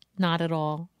 Not at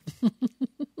all.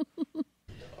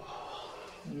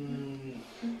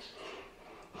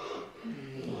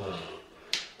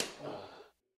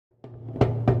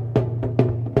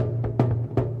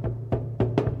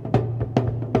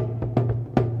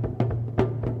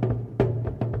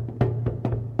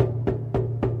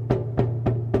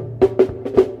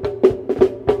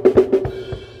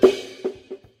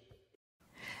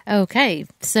 Okay,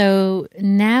 so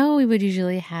now we would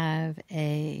usually have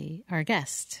our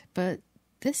guest, but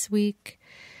this week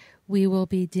we will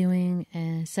be doing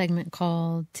a segment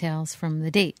called Tales from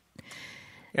the Date.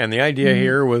 And the idea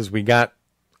here was we got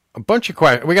a bunch of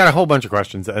we got a whole bunch of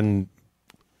questions, and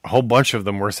a whole bunch of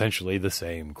them were essentially the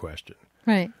same question.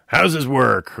 Right. How does this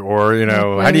work? Or,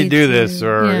 Like, how do you do this?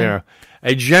 Or,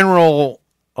 a general,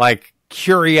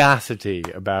 curiosity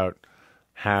about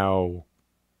how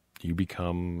you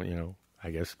become,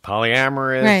 I guess,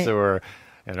 polyamorous or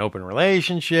an open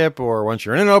relationship, or once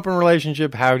you're in an open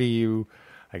relationship, how do you,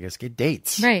 I guess, get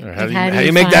dates? Right. Or how do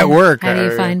you make that work? How do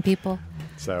you find people?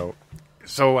 So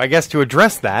I guess to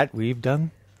address that, we've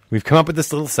come up with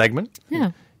this little segment. Yeah.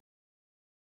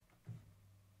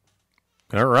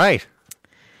 All right.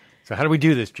 So how do we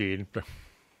do this, Jeanne?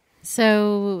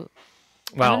 So,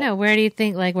 I don't know. Where do you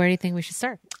think we should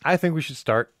start? I think we should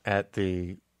start at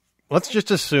let's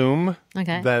just assume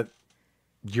that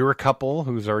you're a couple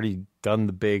who's already done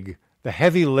the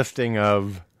heavy lifting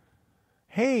of,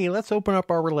 hey, let's open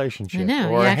up our relationship. I know.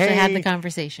 Or, you actually hey, had the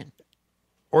conversation.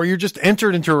 Or you're just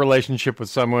entered into a relationship with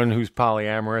someone who's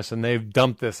polyamorous and they've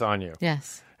dumped this on you.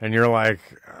 Yes. And you're like,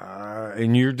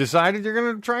 and you decided you're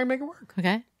going to try and make it work.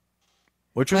 Okay.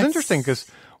 Which was interesting because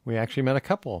we actually met a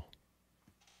couple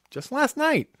just last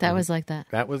night. That was like that.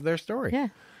 That was their story. Yeah.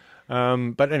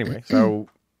 But anyway, so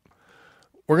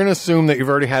we're going to assume that you've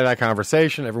already had that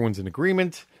conversation. Everyone's in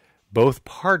agreement. Both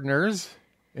partners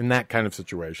in that kind of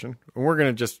situation. And we're going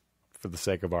to just, for the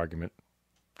sake of argument,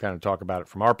 kind of talk about it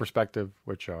from our perspective,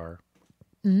 which are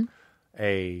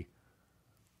a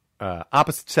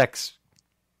opposite sex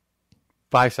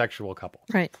bisexual couple.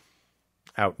 Right.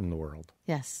 Out in the world.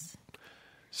 Yes.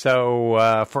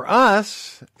 So for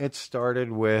us, it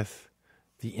started with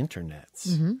the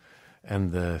internets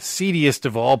and the seediest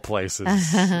of all places.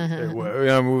 It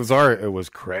was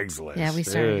Craigslist. Yeah, we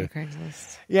started with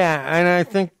Craigslist. Yeah, and I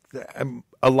think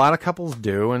a lot of couples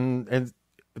do, and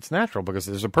it's natural because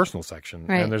there's a personal section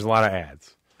and there's a lot of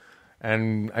ads.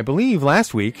 And I believe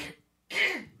last week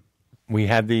we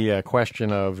had the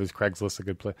question of, is Craigslist a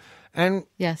good place? And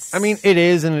yes, I mean, it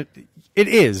is, and it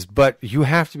is, but you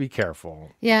have to be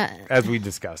careful. Yeah. As we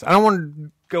discussed. I don't want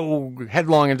to go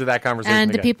headlong into that conversation.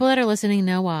 And the people that are listening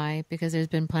know why, because there's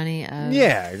been plenty of...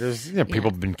 Yeah, there's people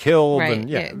have been killed. Right.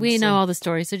 And, we know all the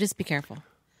stories, so just be careful.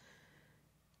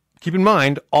 Keep in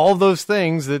mind, all those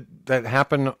things that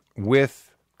happen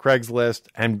with Craigslist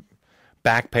and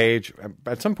Backpage.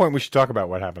 At some point, we should talk about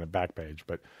what happened at Backpage,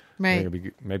 but... Right. I think it'll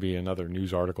be maybe another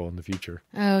news article in the future.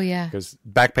 Oh, yeah. Because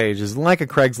Backpage is like a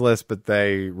Craigslist, but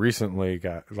they recently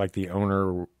got, like, the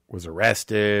owner was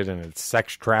arrested, and it's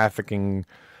sex trafficking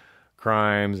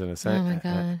crimes. And oh, my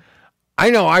God.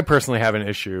 I know I personally have an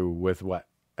issue with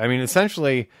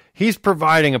essentially, he's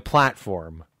providing a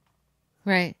platform.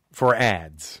 Right. For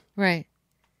ads. Right.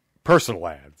 Personal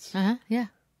ads. Uh-huh, yeah.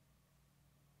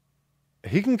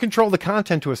 He can control the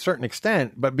content to a certain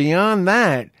extent, but beyond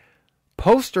that,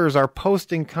 posters are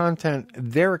posting content.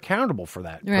 They're accountable for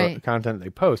that content they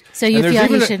post. So you feel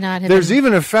he should not have... There's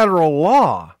even a federal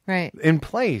law in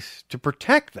place to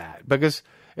protect that. Because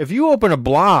if you open a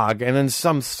blog and then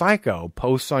some psycho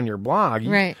posts on your blog,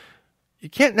 you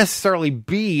can't necessarily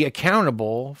be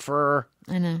accountable for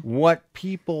what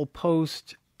people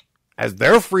post as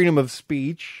their freedom of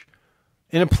speech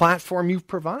in a platform you've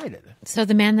provided. So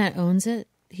the man that owns it,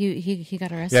 he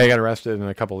got arrested? Yeah, he got arrested, and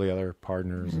a couple of the other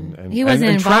partners. And he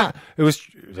wasn't involved.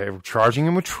 They were charging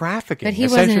him with trafficking. But he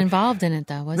wasn't involved in it,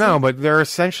 though, was he? No, but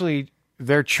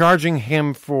they're charging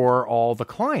him for all the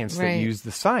clients that use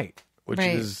the site, which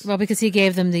is... Well, because he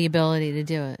gave them the ability to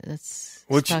do it. That's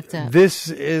fucked up. This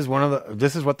is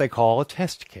what they call a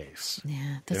test case.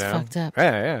 Yeah, that's fucked up.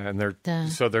 Yeah, and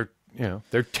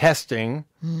they're testing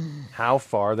how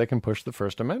far they can push the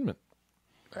First Amendment.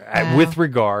 With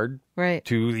regard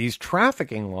to these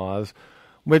trafficking laws,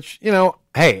 which,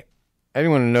 hey,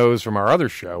 anyone who knows from our other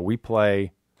show, we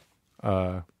play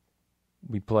promos.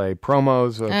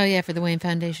 For the Wayne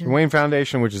Foundation. The Wayne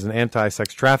Foundation, which is an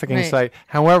anti-sex trafficking site.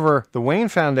 However, the Wayne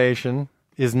Foundation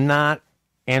is not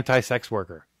anti-sex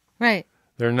worker. Right.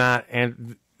 They're not,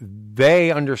 and they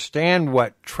understand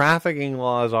what trafficking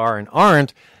laws are and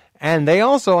aren't, and they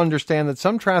also understand that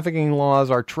some trafficking laws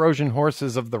are Trojan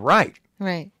horses of the right.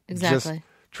 Right, exactly. Just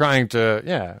trying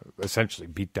to, essentially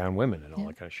beat down women and all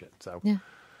that kind of shit. So,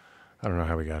 I don't know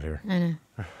how we got here. I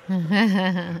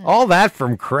know. All that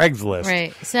from Craigslist.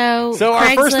 Right. So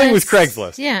our first thing was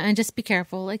Craigslist. Yeah, and just be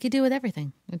careful, like you do with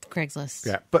everything with Craigslist.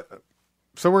 Yeah, but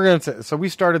so we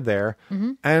started there,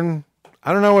 and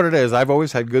I don't know what it is. I've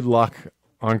always had good luck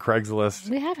on Craigslist.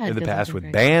 We have had in the good past luck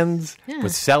with bands,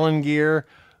 with selling gear.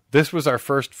 This was our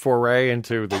first foray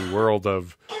into the world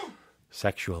of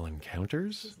sexual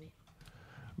encounters.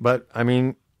 But I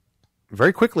mean,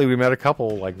 very quickly we met a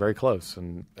couple like very close,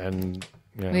 and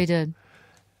we did.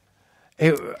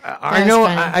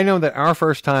 I know that our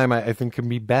first time I think can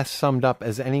be best summed up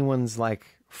as anyone's like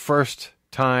first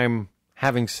time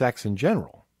having sex in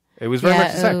general. It was very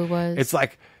much the same. It was. It's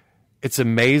like it's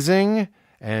amazing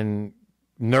and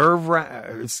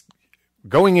it's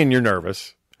going in. You're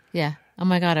nervous. Yeah. Oh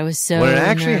my God, I was so when it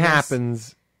actually nervous.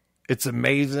 happens. It's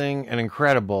amazing and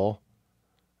incredible,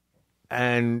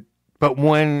 but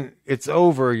when it's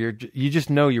over, you just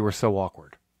know you were so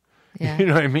awkward. Yeah. You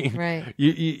know what I mean? Right.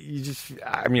 You just,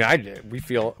 I mean, I did. We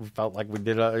felt like we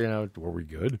did. Were we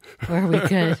good? Were we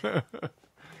good?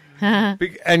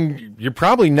 And you're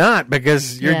probably not,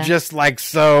 because you're just like,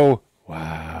 so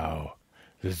wow,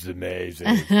 this is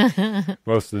amazing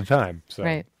most of the time. So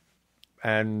right.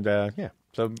 And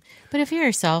so. But if you're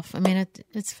yourself, I mean,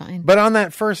 it's fine. But on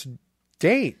that first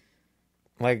date,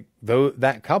 like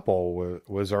that couple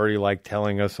was already like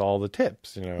telling us all the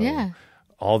tips,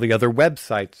 all the other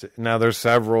websites. Now there's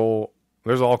all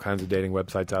kinds of dating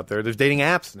websites out there. There's dating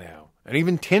apps now, and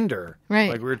even Tinder. Right.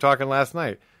 Like we were talking last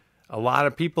night. A lot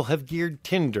of people have geared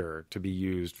Tinder to be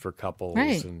used for couples.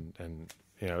 Right. And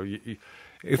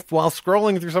if while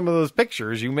scrolling through some of those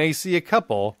pictures, you may see a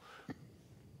couple.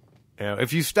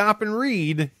 If you stop and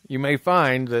read, you may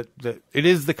find that it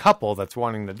is the couple that's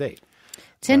wanting the date.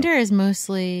 Tinder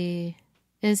isn't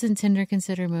Tinder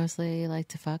considered mostly like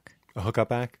to fuck? A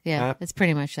hookup app? Yeah, it's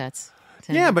pretty much that's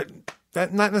Tinder. Yeah, but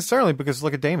that not necessarily, because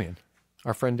look at Damien,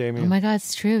 our friend Damien. Oh my God,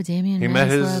 it's true. Damien. He met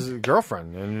his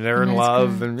girlfriend, and they're in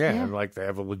love, and like they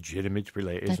have a legitimate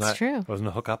relationship. That's true. It wasn't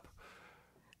a hookup.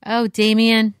 Oh,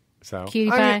 Damien. So cutie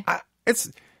pie.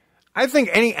 I think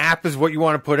any app is what you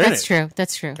want to put in it. That's true.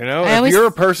 That's true. If you're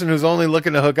a person who's only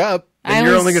looking to hook up, And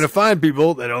you're only going to find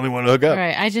people that only want to hook up.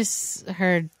 Right. I just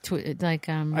heard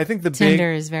I think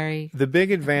Tinder is very... The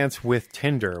big advance with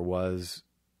Tinder was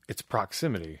it's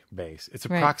proximity based. It's a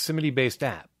proximity based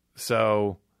app.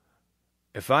 So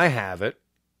if I have it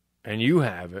and you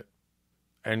have it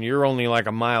and you're only like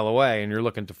a mile away and you're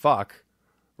looking to fuck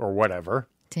or whatever.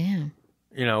 Damn.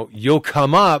 You know, you'll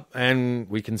come up and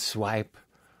we can swipe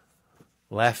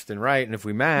left and right, and if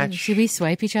we match... Should we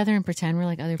swipe each other and pretend we're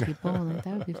like other people? Like,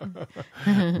 that would be fun.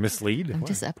 Mislead? I'm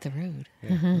just up the road.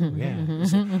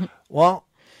 Yeah. Well,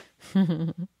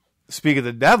 speak of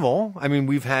the devil, I mean,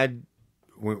 we've had,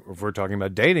 if we're talking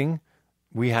about dating,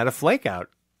 we had a flake out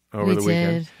over the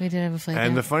weekend. We did have a flake out.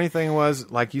 And the funny thing was,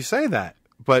 like you say that,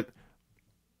 but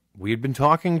we had been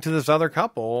talking to this other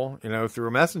couple, you know, through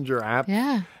a messenger app.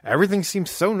 Yeah. Everything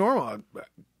seems so normal.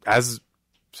 As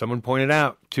someone pointed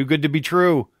out, too good to be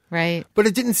true. Right. But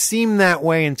it didn't seem that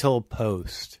way until a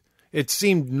post. It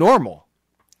seemed normal.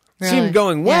 It seemed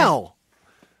going well.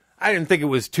 Yeah. I didn't think it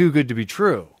was too good to be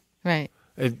true. Right.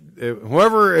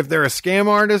 Whoever, if they're a scam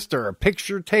artist or a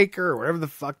picture taker or whatever the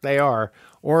fuck they are,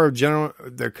 or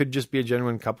there could just be a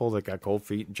genuine couple that got cold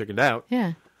feet and chickened out.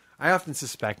 Yeah. I often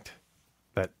suspect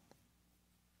that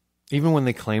even when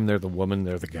they claim they're the woman,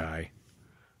 they're the guy.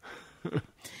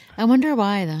 I wonder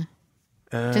why, though.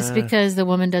 Just because the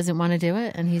woman doesn't want to do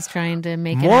it and he's trying to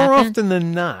make it happen? More often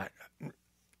than not.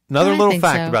 Another little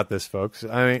fact about this, folks.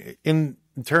 I mean, in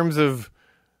terms of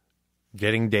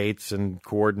getting dates and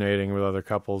coordinating with other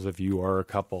couples, if you are a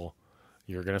couple,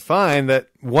 you're going to find that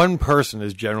one person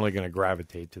is generally going to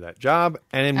gravitate to that job.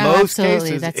 And in most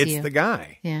cases, it's the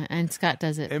guy. Yeah, and Scott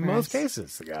does it. In most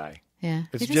cases, the guy. Yeah,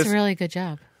 he does a really good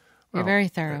job. You're very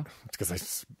thorough. It's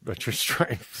because I just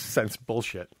try to sense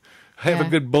bullshit. I have a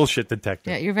good bullshit detector.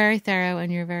 Yeah, you're very thorough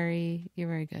and you're very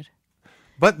good.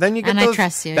 But then you get I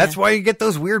trust you. That's why you get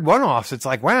those weird one-offs. It's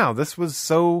like, wow, this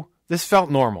felt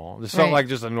normal. This felt like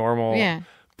just a normal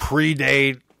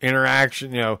pre-date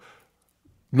interaction, you know,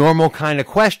 normal kind of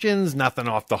questions, nothing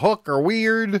off the hook or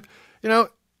weird, you know,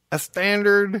 a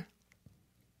standard.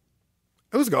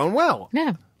 It was going well.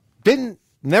 Yeah.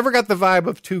 Never got the vibe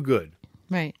of too good.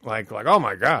 Right. Like, oh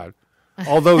my God.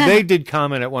 Although they did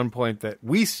comment at one point that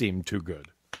we seemed too good.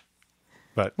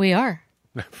 But we are.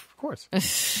 Of course.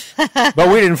 But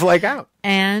we didn't flake out.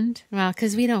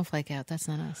 Because we don't flake out. That's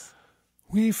not us.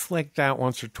 We flaked out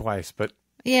once or twice, but...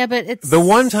 Yeah, but it's... The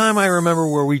one time I remember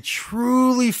where we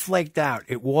truly flaked out,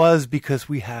 it was because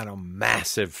we had a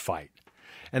massive fight.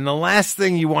 And the last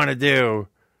thing you want to do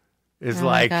is go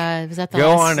on a date. Was that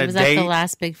the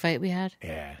last big fight we had?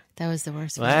 Yeah. That was the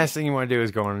worst. Last thing you want to do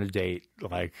is go on a date,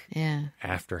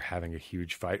 after having a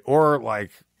huge fight, or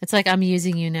like it's like I'm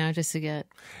using you now just to get.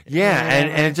 Yeah,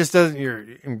 and it just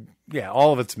doesn't.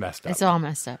 All of it's messed up. It's all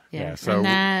messed up. Yeah. So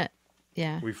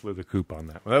we flew the coop on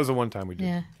that. Well, that was the one time we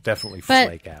did definitely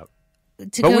flake out.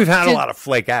 But we've had a lot of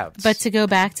flake outs. But to go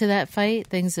back to that fight,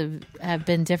 things have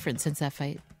been different since that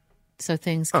fight. So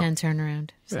things can turn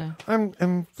around. So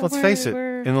let's face it,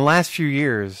 in the last few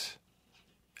years.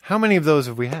 How many of those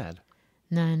have we had?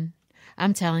 None.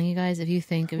 I'm telling you guys, if you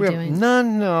think of doing...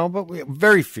 None, no, but we have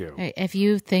very few. Right, if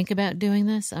you think about doing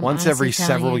this... once every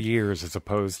several years as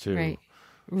opposed to... Right.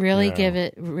 Really give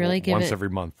it... Once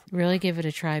every month. Really give it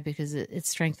a try because it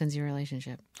strengthens your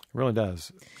relationship. It really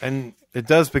does. And it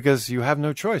does because you have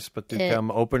no choice but to become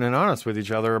open and honest with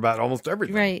each other about almost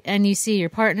everything. Right. And you see your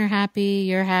partner happy,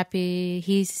 you're happy,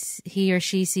 he or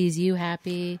she sees you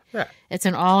happy. Yeah. It's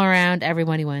an all-around,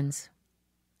 everybody wins.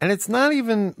 And it's not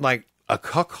even like a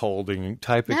cuckolding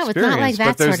type experience. It's not like that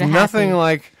but there's sort of nothing happy.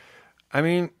 like, I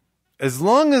mean, as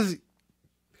long as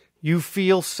you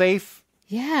feel safe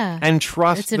and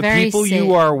trust the people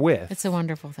you are with. It's a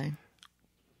wonderful thing.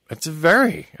 It's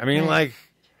especially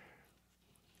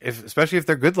if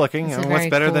they're good looking. And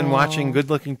what's better than watching good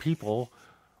looking people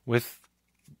with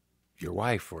your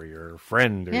wife or your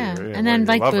friend or and then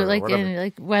whether they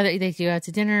go out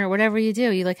to dinner or whatever you do,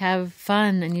 you have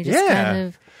fun and you just kind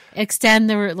of extend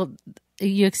the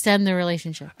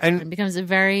relationship and it becomes a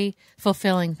very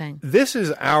fulfilling thing. This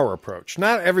is our approach.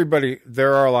 Not everybody.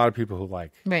 There are a lot of people who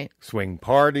like swing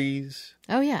parties.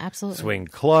 Oh yeah, absolutely. Swing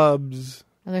clubs.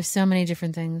 Well, there's so many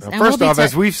different things. Now, first off,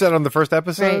 as we've said on the first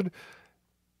episode,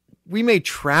 we may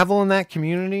travel in that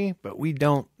community, but we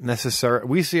don't necessarily.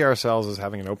 We see ourselves as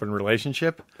having an open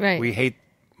relationship. Right. We hate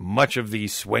much of the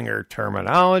swinger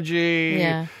terminology.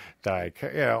 Yeah.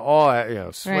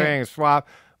 Swing, swap.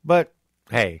 But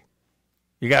hey,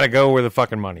 you got to go where the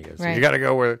fucking money is. Right. You got to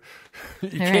go where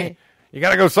you can't. You got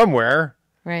to go somewhere.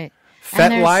 Right.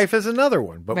 Fet life is another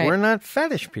one, but we're not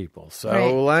fetish people,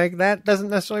 so that doesn't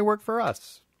necessarily work for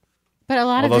us. But a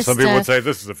lot Although of this some people would say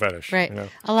this is a fetish. Right. You know?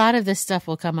 A lot of this stuff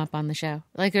will come up on the show.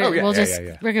 Like we're going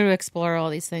to explore all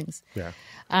these things. Yeah.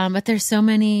 But there's so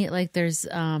many, like there's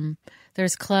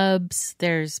clubs,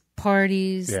 there's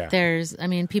parties, there's,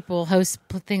 people host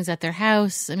things at their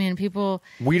house.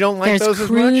 We don't like those as much. There's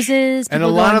cruises,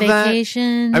 people go on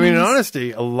vacations. In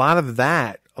honesty, a lot of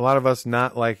us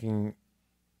not liking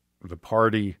the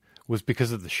party was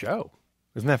because of the show.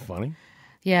 Isn't that funny?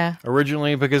 Yeah.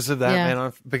 Originally because of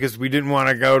that, because we didn't want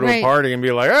to go to a party and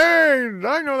be like, hey,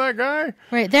 I know that guy.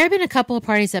 Right. There have been a couple of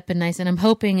parties that have been nice, and I'm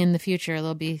hoping in the future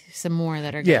there'll be some more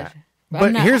that are good. Yeah.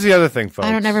 But here's the other thing, folks.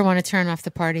 I don't ever want to turn off the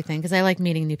party thing because I like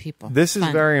meeting new people. This is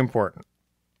very important.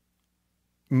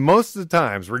 Most of the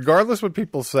times, regardless what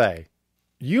people say,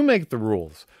 you make the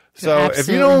rules. So if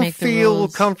you don't feel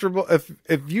comfortable, if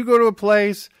you go to a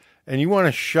place and you want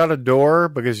to shut a door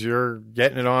because you're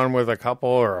getting it on with a couple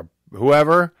or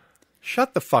whoever,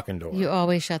 shut the fucking door. You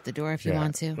always shut the door if you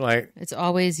want to. Like, it's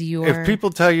always your... If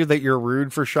people tell you that you're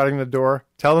rude for shutting the door,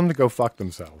 tell them to go fuck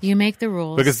themselves. You make the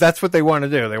rules. Because that's what they want to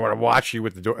do. They want to watch you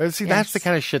with the door. See, that's the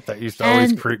kind of shit that used to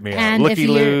always creep me out.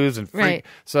 Looky-loos and freak. Right.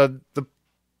 So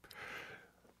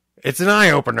it's an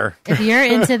eye-opener. If you're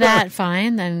into that,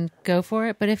 fine, then go for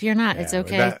it. But if you're not, it's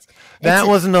okay. That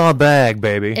wasn't our bag,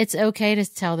 baby. It's okay to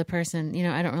tell the person,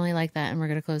 I don't really like that, and we're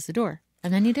going to close the door.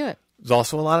 And then you do it. There's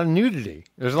also a lot of nudity.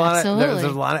 There's a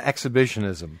lot of exhibition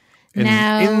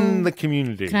in the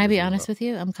community. Can I be honest with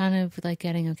you? I'm kind of like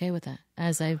getting okay with that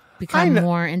as I become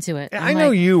more into it. I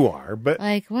know you are, but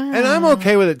and I'm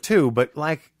okay with it too. But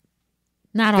like,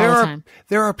 not all the time.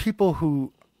 There are people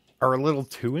who are a little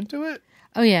too into it.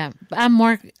 Oh yeah, I'm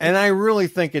more. And I really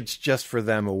think it's just for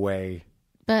them a way,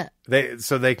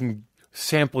 so they can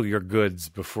sample your goods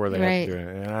before they have to do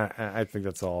it. And I think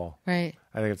that's all. Right.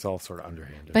 I think it's all sort of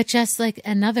underhanded. But just like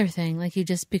another thing, like you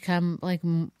just become like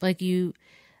you,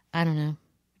 I don't know.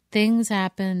 Things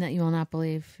happen that you will not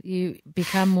believe. You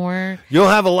become more... You'll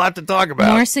have a lot to talk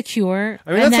about. More secure.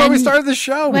 That's why we started the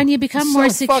show. When you become more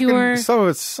secure...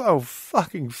 It's so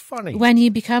fucking funny. When you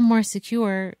become more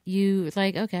secure, you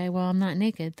like, okay, well, I'm not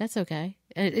naked. That's okay.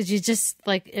 You just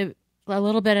like, a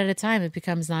little bit at a time, it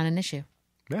becomes not an issue.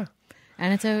 Yeah.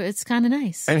 And it's kind of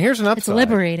nice. And here's an upside. It's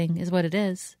liberating is what it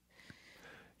is.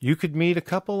 You could meet a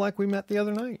couple like we met the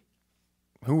other night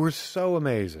who were so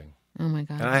amazing. Oh, my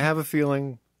God. And I have a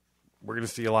feeling we're going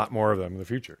to see a lot more of them in the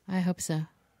future. I hope so.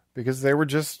 Because they were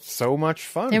just so much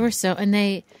fun. They were so... And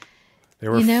they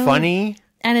were funny.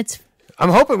 And it's...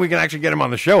 I'm hoping we can actually get them on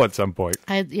the show at some point.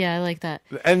 I like that.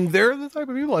 And they're the type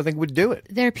of people I think would do it.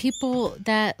 They're people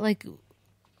that, like...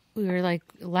 We were like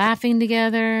laughing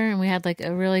together, and we had like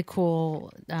a really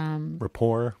cool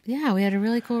rapport. Yeah, we had a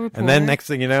really cool rapport. And then next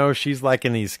thing you know, she's like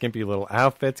in these skimpy little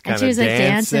outfits, kind of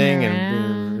dancing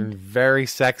and very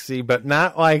sexy, but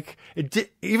not like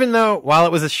it. Even though while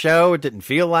it was a show, it didn't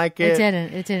feel like it.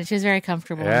 It didn't. She was very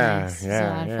comfortable. Yeah, nice. It was a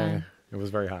lot of fun. It was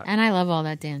very hot, and I love all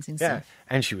that dancing stuff.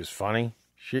 And she was funny.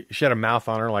 She had a mouth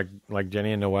on her like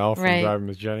Jenny and Noelle from Driving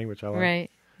Miss Jenny, which I like. Right,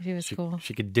 she was cool.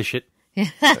 She could dish it. Yeah.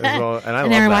 Well, and then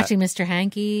we were watching Mr.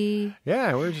 Hanky.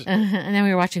 Yeah, we were just... and then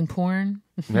we were watching porn.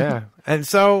 Yeah, and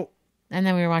so... And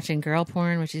then we were watching girl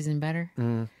porn, which is even better.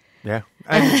 Yeah.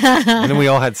 And then we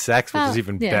all had sex, which is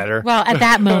even better. Well, at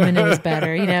that moment, it was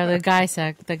better.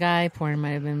 The guy porn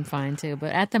might have been fine, too.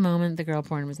 But at the moment, the girl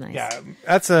porn was nice. Yeah,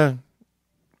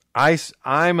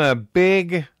 I'm a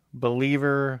big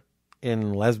believer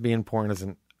in lesbian porn as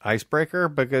an icebreaker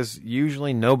because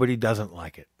usually nobody doesn't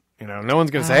like it. No one's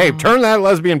going to say, hey, turn that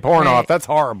lesbian porn off. That's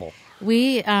horrible.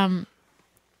 And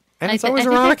it's always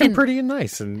erotic and pretty and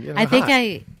nice. And I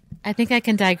think I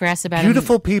can digress about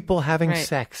beautiful people having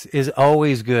sex is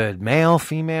always good. Male,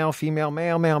 female, female,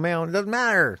 male, male, male. It doesn't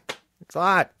matter. It's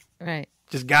hot. Right.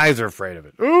 Just guys are afraid of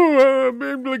it. Oh,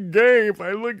 I'm like gay if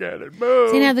I look at it.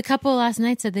 See, now the couple last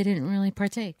night said they didn't really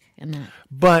partake in that.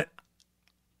 But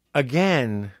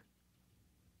again...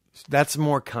 That's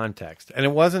more context. And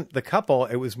it wasn't the couple.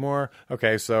 It was more,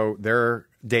 okay, so they're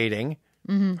dating,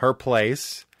 her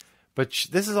place. But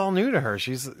this is all new to her.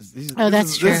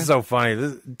 That's true. This is so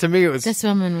funny. To me, it was... This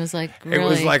woman was like really It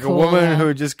was like cool, a woman who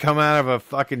had just come out of a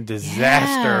fucking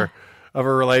disaster of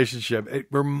a relationship. It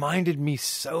reminded me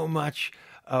so much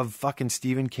of fucking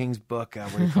Stephen King's book.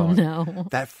 What do you call it? No.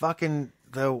 That fucking,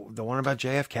 the one about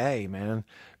JFK, man.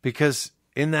 Because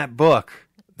in that book,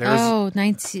 there's...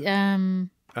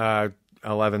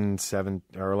 11/7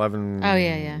 or 11. Oh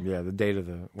yeah. Yeah, the date of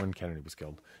when Kennedy was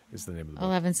killed is the name of the book.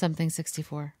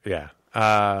 11/something/64. Yeah.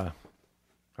 I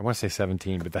want to say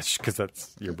 17, but that's because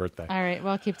that's your birthday. All right.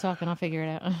 Well, keep talking. I'll figure it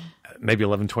out. Maybe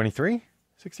 11/23/64.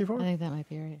 I think that might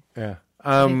be right. Yeah.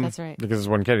 I think that's right because it's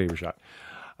when Kennedy was shot.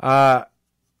 Yeah,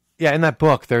 in that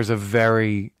book, there's a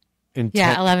very intense...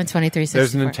 Yeah, 11/23/64.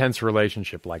 There's an intense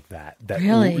relationship like that.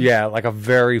 Really? Yeah, like a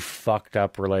very fucked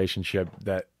up relationship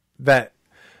that...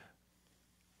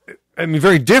 I mean,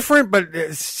 very different, but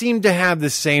it seemed to have the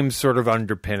same sort of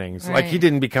underpinnings. Right. Like, he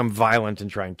didn't become violent and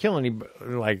try and kill anybody,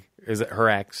 like, is it her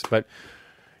ex? But,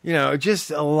 you know,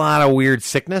 just a lot of weird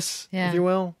sickness, if you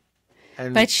will.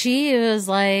 And but she was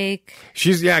like...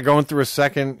 She's, going through a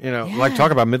second, like,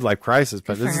 talk about midlife crisis,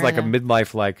 but this is like a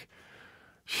midlife, like,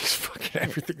 she's fucking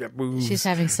everything that moves. She's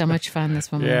having so much fun,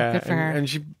 this woman. Yeah. Good for her. And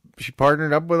she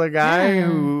partnered up with a guy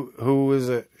who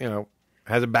was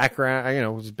has a background,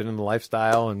 has been in the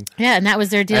lifestyle, and that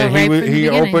was their deal. And right from the he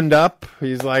beginning. opened up.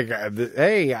 He's like,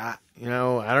 "Hey, I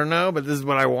don't know, but this is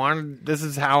what I wanted. This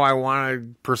is how I want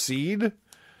to proceed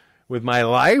with my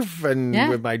life and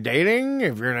with my dating.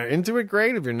 If you're not into it,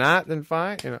 great. If you're not, then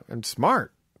fine. And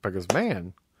smart, because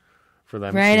man, for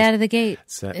them, right out of the gate,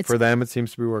 for them, it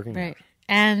seems to be working. Right,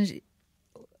 and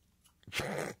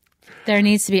there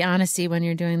needs to be honesty when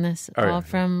you're doing this,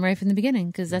 from right from the beginning,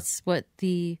 because that's what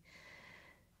the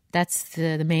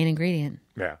main ingredient.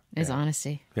 Is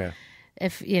honesty. Yeah.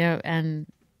 If and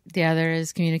the other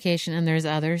is communication, and there's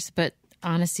others, but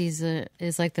honesty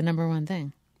is like the number one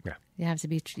thing. Yeah. You have to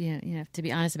be you have to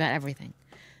be honest about everything.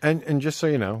 And just so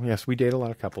you know, yes, we date a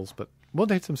lot of couples, but we'll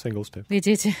date some singles too. We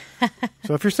do too.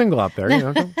 So if you're single out there,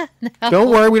 don't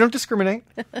worry, we don't discriminate.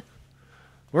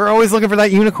 We're always looking for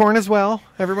that unicorn as well.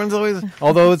 Everyone's always,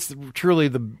 although it's truly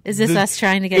Is this us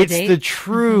trying to get a date? It's the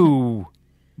true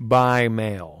bi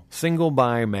male, single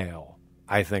bi male,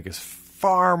 I think, is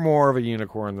far more of a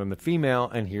unicorn than the female,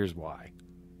 and here's why.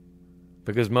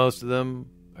 Because most of them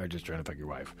are just trying to fuck your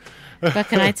wife. But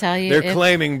can I tell you, they're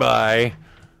claiming bi.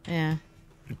 Yeah.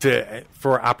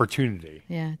 For opportunity.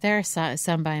 Yeah, there are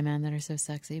some bi men that are so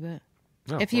sexy, but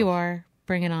if you are,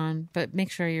 bring it on. But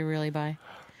make sure you're really bi.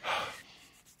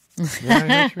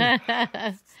 Yeah,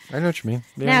 I know what you mean.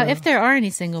 Yeah, now, if there are any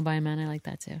single bi men, I like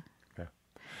that too. Yeah.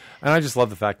 And I just love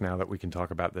the fact now that we can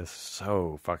talk about this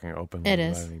so fucking openly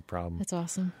without any problem. It's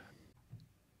awesome.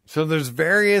 So there's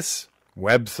various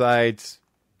websites,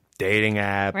 dating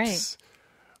apps, right,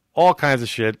 all kinds of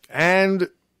shit. And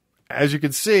as you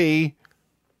can see,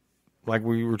 like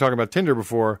we were talking about Tinder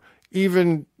before,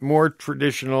 even more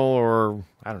traditional or,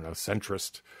 I don't know,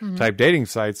 centrist type dating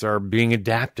sites are being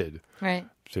adapted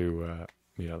to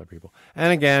meet other people.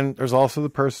 And again, there's also the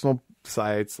personal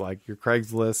sites like your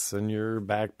Craigslist and your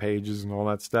back pages and all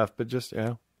that stuff, but just,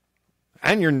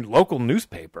 and your local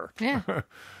newspaper. Yeah.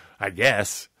 I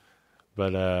guess.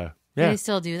 But, yeah. Do they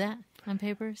still do that on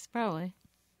papers? Probably.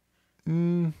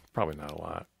 Probably not a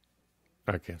lot.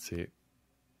 I can't see it.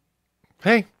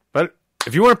 Hey, but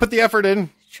if you want to put the effort in,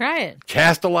 try it.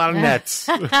 Cast a lot of nets.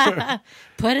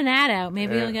 Put an ad out.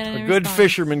 Maybe you'll get a good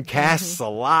fisherman casts a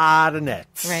lot of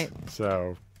nets. Right.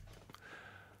 So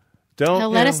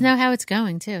don't let us know how it's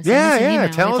going too.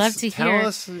 Tell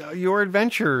us your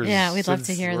adventures. Yeah, we'd love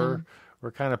to hear them.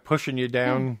 We're kind of pushing you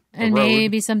down the and road.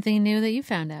 Maybe something new that you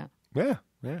found out. Yeah.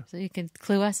 So you can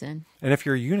clue us in. And if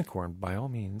you're a unicorn, by all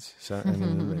means,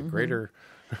 greater.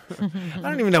 I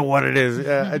don't even know what it is.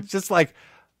 It's just like,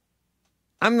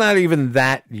 I'm not even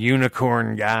that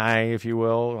unicorn guy, if you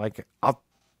will. Like, I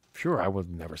would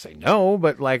never say no,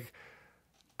 but like,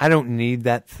 I don't need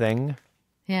that thing.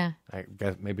 Yeah. I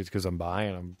guess maybe it's because I'm bi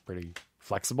and I'm pretty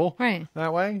flexible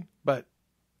that way. But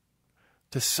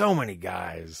to so many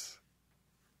guys,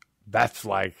 that's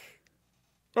like,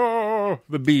 the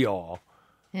be all.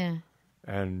 Yeah.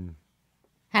 And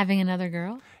having another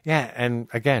girl? Yeah. And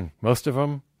again, most of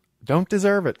them don't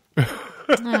deserve it.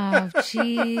 Oh,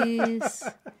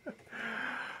 jeez.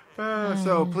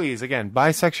 So please, again,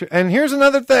 bisexual. And here's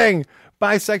another thing.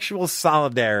 Bisexual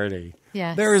solidarity.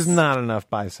 Yes. There is not enough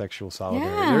bisexual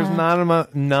solidarity. Yeah. There's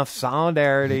not enough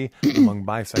solidarity among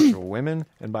bisexual women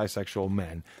and bisexual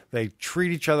men. They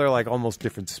treat each other like almost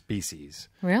different species.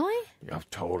 Really? Yeah,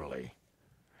 totally.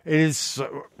 It is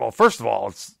so, well, first of all,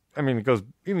 it goes,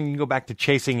 even you can go back to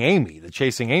Chasing Amy, the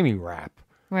Chasing Amy rap.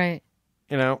 Right.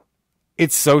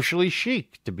 It's socially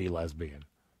chic to be lesbian.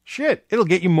 Shit, it'll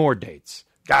get you more dates.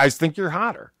 Guys think you're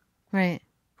hotter. Right.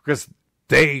 Because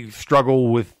they struggle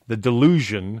with the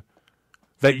delusion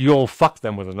that you'll fuck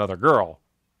them with another girl.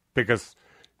 Because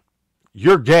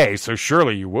you're gay, so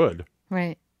surely you would.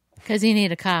 Right. Because you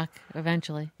need a cock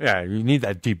eventually. Yeah, you need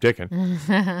that deep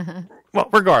dicking. Well,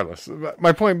 regardless.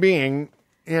 My point being,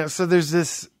 so there's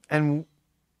this, and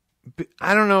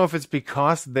I don't know if it's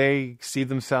because they see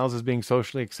themselves as being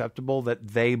socially acceptable that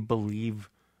they believe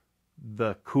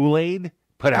the Kool-Aid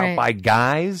put out by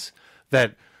guys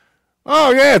that,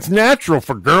 oh yeah, it's natural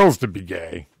for girls to be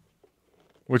gay.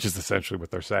 which is essentially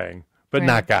what they're saying, but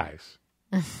not guys,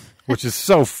 which is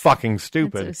so fucking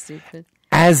stupid. That's so stupid.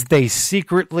 As they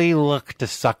secretly look to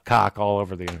suck cock all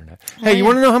over the internet. Hey, you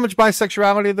want to know how much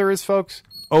bisexuality there is, folks?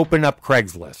 Open up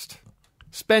Craigslist.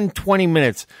 Spend 20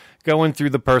 minutes going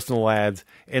through the personal ads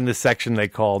in the section they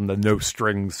call the no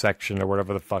strings section or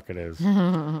whatever the fuck it is.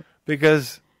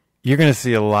 Because you're going to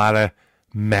see a lot of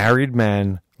married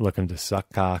men looking to suck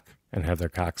cock and have their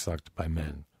cock sucked by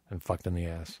men and fucked in the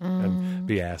ass and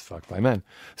be ass fucked by men.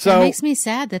 So it makes me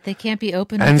sad that they can't be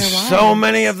open with and their wives. so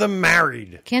many of them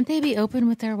married. Can't they be open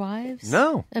with their wives?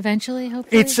 No. Eventually,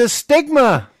 hopefully? It's a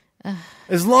stigma.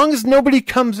 As long as nobody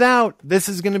comes out, this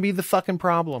is going to be the fucking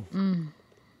problem.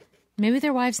 Maybe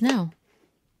their wives know.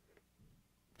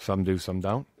 Some do, some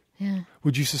don't. Yeah.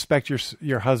 Would you suspect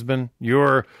your husband,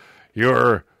 your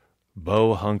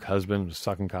bow hunk husband, was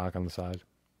sucking cock on the side?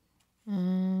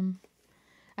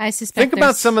 I suspect. Think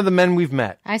about some of the men we've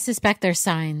met. I suspect there's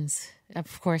signs.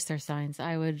 Of course, there's signs.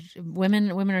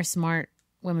 Women are smart.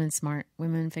 Women smart.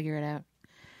 Women figure it out.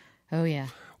 Oh yeah.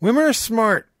 Women are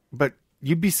smart, but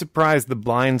you'd be surprised the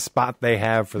blind spot they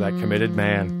have for that committed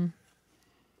man.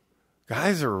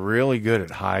 Guys are really good at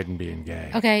hiding being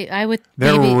gay. Okay,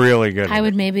 They're really good.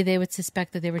 Maybe they would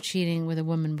suspect that they were cheating with a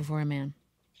woman before a man.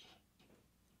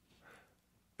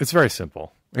 It's very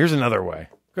simple. Here's another way.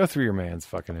 Go through your man's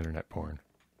fucking internet porn.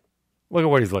 Look at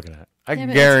what he's looking at. I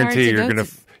guarantee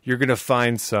you're gonna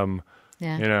find some,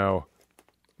 tranny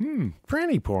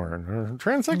porn or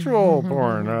transsexual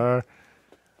porn,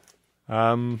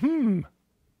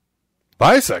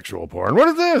 bisexual porn. What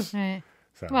is this? Right.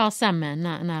 So. Well, some men,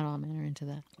 not all men are into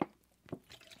that.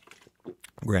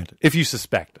 Granted, if you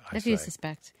suspect, you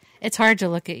suspect, it's hard to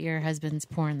look at your husband's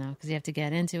porn though because you have to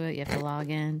get into it. You have to log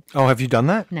in. Oh, have you done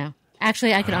that? No,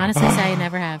 actually, I can honestly say I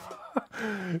never have.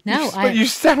 No, but you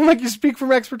sound like you speak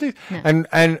from expertise. No.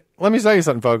 And let me tell you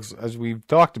something, folks. As we've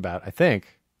talked about, I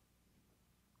think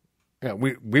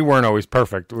we weren't always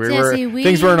perfect.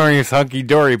 Things weren't always hunky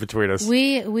dory between us.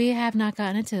 We have not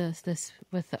gotten into this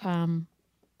with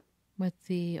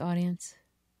the audience.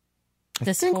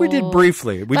 I think we did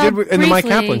briefly. We did in the Mike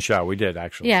Kaplan show. We did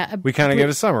actually. Yeah, we kind of gave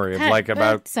a summary of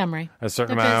about summary a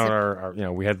certain amount,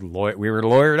 or we had we were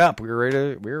lawyered up. We were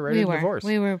ready to divorce.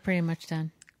 We were pretty much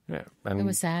done. Yeah, and it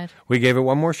was sad. We gave it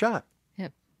one more shot.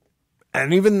 Yep.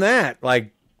 And even that,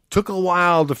 took a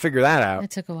while to figure that out.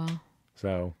 It took a while.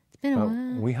 So it's been a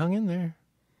while. We hung in there.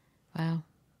 Wow.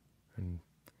 And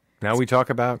now we talk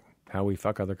about how we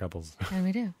fuck other couples. And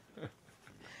we do.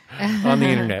 On the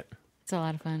internet. It's a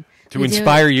lot of fun. To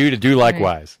inspire you to do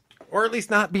likewise. Right. Or at least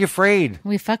not be afraid.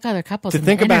 We fuck other couples to on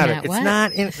think the about internet. it.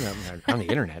 It's not on the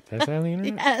internet. Did I say on the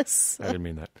internet? Yes. I didn't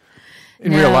mean that.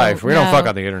 In real life, we don't fuck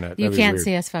on the internet. You can't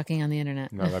see us fucking on the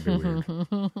internet. No, that'd be weird.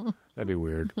 That'd be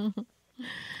weird.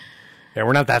 Yeah,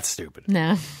 we're not that stupid.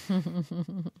 No.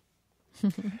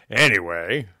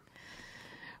 Anyway.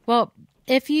 Well,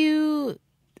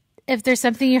 if there's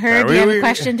something you heard, you have a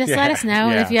question, just let us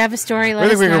know. If you have a story, let us know. I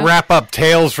think we can wrap up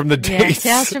Tales from the Date.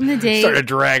 Tales from the Date. Start to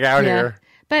drag out here.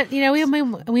 But,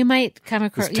 we might come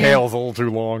across... This tale's a little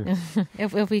too long.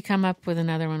 If we come up with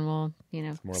another one, we'll,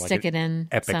 stick it in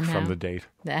epic somehow. From the Date.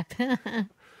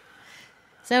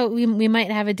 So we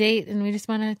might have a date, and we just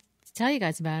want to tell you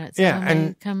guys about it. So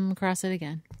and come across it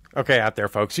again. Okay, out there,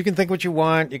 folks. You can think what you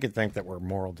want. You can think that we're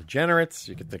moral degenerates.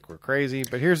 You can think we're crazy.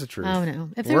 But here's the truth. Oh, no.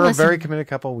 We're a very committed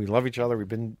couple. We love each other. We've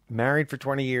been married for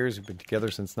 20 years. We've been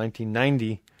together since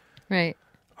 1990. Right.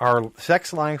 Our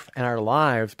sex life and our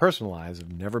lives, personal lives,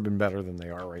 have never been better than they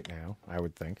are right now, I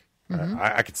would think. Mm-hmm.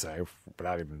 I could say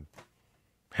without even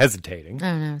hesitating.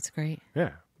 Oh, no, it's great.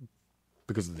 Yeah.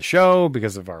 Because of the show,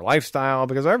 because of our lifestyle,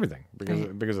 because of everything.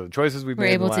 Because of the choices we've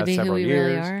made in the last several years. We're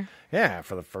able to be who we really are. Yeah,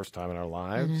 for the first time in our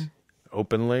lives.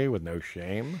 Openly, with no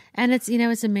shame. And it's,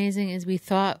 it's amazing is we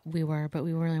thought we were, but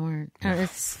we really weren't.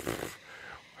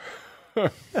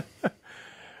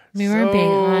 We weren't being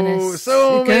honest. It goes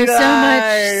so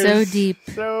much, so deep.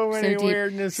 So many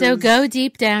weirdnesses. So go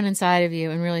deep down inside of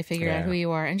you and really figure out who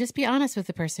you are. And just be honest with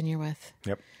the person you're with.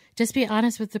 Yep. Just be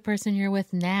honest with the person you're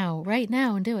with now. Right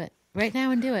now and do it. Right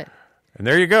now and do it. And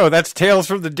there you go. That's Tales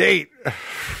from the Date.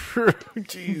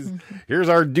 Jeez. Here's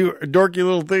our dorky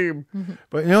little theme.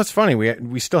 But it's funny.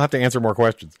 We still have to answer more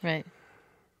questions. Right.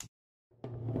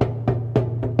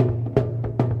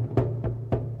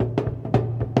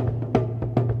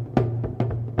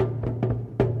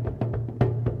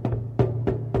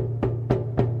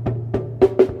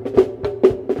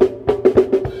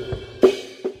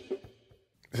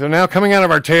 So now coming out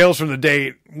of our Tales from the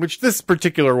Date, which this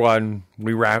particular one,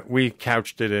 we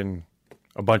couched it in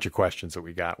a bunch of questions that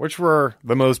we got, which were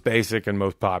the most basic and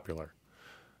most popular.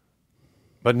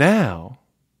 But now,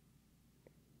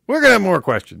 we're going to have more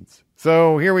questions.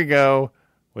 So here we go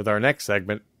with our next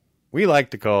segment we like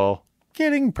to call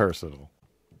Getting Personal.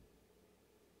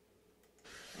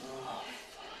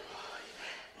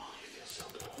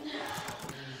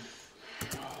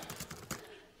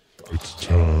 It's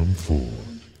time for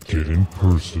Getting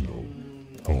Personal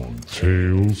on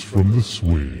Tales from the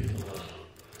Swing.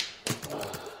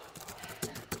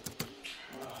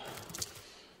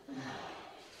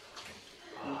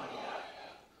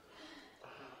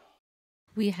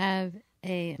 We have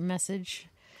a message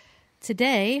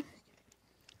today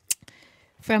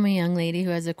from a young lady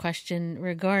who has a question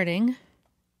regarding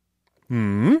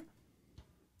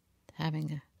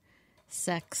having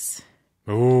sex.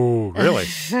 Oh, really?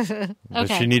 Okay.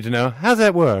 Does she need to know? How's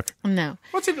that work? No.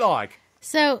 What's it like?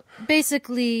 So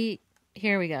basically,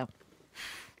 here we go.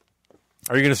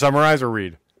 Are you going to summarize or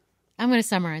read? I'm going to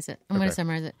summarize it.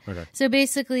 Okay. So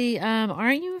basically,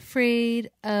 aren't you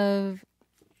afraid of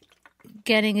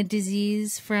getting a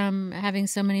disease from having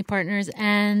so many partners,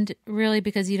 and really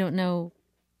because you don't know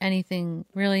anything,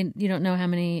 really you don't know how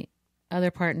many other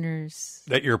partners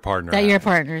that your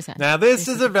partners have. Now this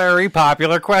is a very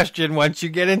popular question once you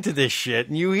get into this shit,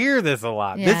 and you hear this a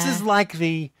lot. Yeah. This is like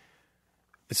it's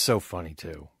so funny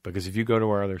too, because if you go to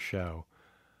our other show,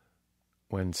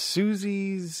 when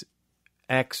Susie's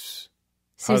ex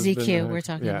Susie Q, we're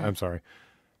talking about. I'm sorry.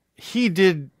 He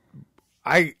did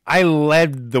I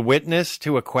led the witness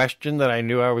to a question that I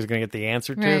knew I was going to get the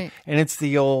answer to. Right. And it's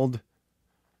the old,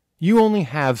 you only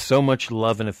have so much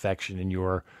love and affection in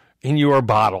your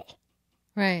bottle.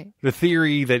 Right. The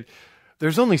theory that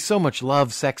there's only so much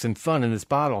love, sex, and fun in this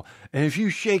bottle. And if you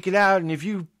shake it out and if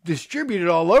you distribute it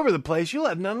all over the place, you'll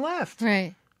have none left.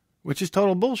 Right. Which is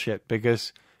total bullshit,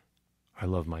 because I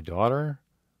love my daughter.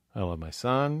 I love my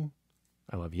son.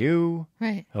 I love you.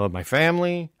 Right. I love my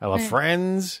family. I love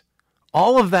friends.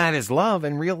 All of that is love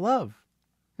and real love.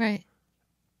 Right.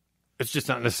 It's just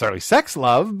not necessarily sex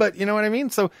love, but you know what I mean?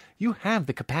 So you have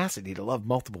the capacity to love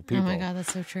multiple people. Oh my God,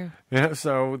 that's so true. Yeah,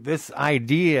 so this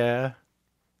idea,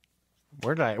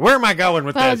 where am I going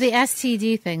with well, this? The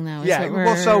STD thing, though, is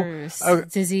yeah,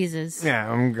 diseases. Yeah,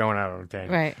 I'm going out on a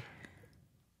tangent. Right.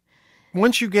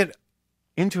 Once you get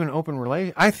into an open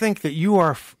relationship, I think that you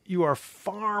are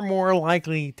far more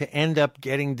likely to end up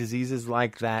getting diseases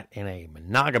like that in a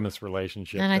monogamous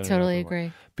relationship. And I totally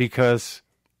agree. Because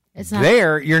it's not,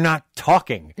 you're not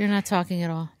talking. You're not talking at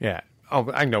all. Yeah.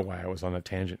 Oh, I know why I was on a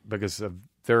tangent, because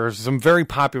there are some very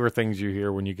popular things you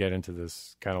hear when you get into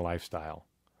this kind of lifestyle.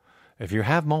 If you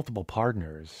have multiple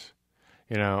partners,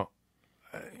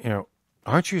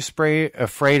 aren't you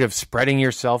afraid of spreading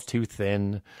yourself too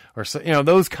thin, or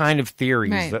those kind of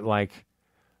theories right. that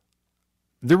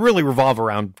they really revolve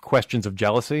around questions of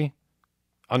jealousy,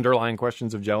 underlying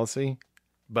questions of jealousy,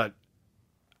 but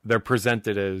they're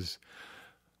presented as,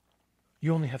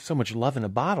 you only have so much love in a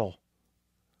bottle.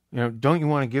 Don't you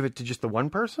want to give it to just the one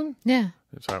person? Yeah.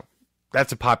 So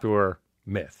that's a popular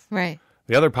myth. Right.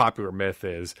 The other popular myth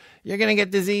is you're going to get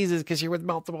diseases because you're with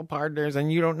multiple partners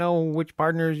and you don't know which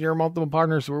partners your multiple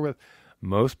partners were with.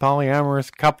 Most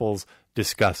polyamorous couples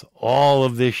discuss all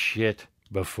of this shit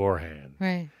beforehand.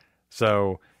 Right.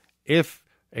 So if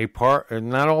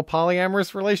not all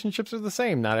polyamorous relationships are the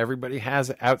same. Not everybody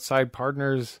has outside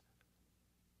partners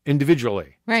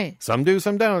individually. Right. Some do,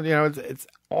 some don't. It's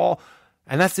all,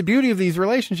 and that's the beauty of these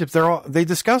relationships. They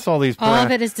discuss all these. All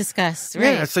of it is discussed. Right.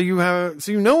 Yeah. So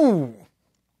you know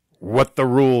what the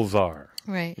rules are.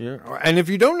 Right. And if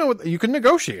you don't know, you can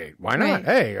negotiate. Why not? Right.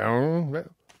 Hey,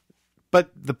 but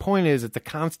the point is that the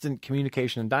constant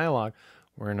communication and dialogue,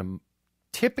 we're in a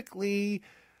typically.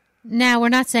 Now, we're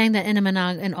not saying that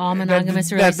in all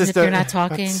monogamous relationships, you're not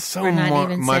talking. So we're not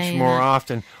even much saying more that.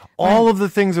 often. All of the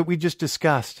things that we just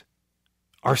discussed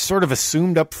are sort of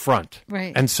assumed up front.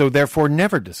 Right. And so therefore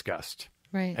never discussed.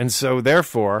 Right. And so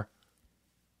therefore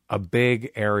a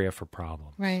big area for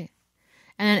problem. Right.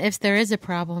 And if there is a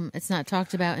problem, it's not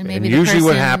talked about, and maybe usually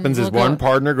what happens is one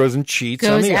partner goes and cheats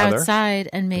on the other. Goes outside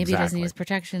and maybe doesn't use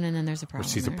protection, and then there's a problem. Or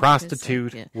she's a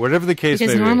prostitute, whatever the case may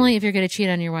be. Because normally if you're going to cheat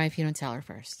on your wife, you don't tell her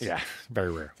first. Yeah, very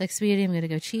rare. It's like, sweetie, I'm going to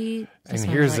go cheat. Just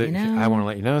and here's it. I want to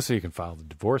let you know so you can file the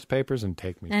divorce papers and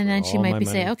take me. And then she might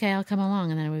say, okay, I'll come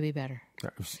along, and then it would be better.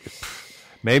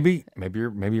 Maybe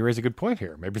you raise a good point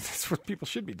here. Maybe that's what people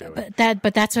should be doing.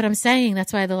 But that's what I'm saying.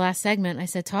 That's why the last segment I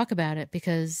said talk about it,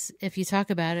 because if you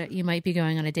talk about it, you might be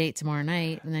going on a date tomorrow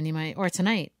night, and then you might, or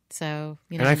tonight. So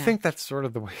and I think that's sort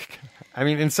of the way. I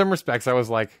mean, in some respects, I was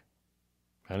like,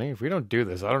 honey, if we don't do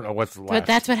this, I don't know what's left. But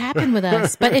that's what happened with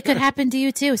us. But it could happen to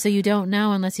you too. So you don't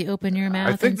know unless you open your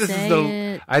mouth and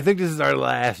say it. I think this is our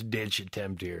last ditch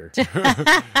attempt here.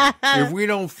 If we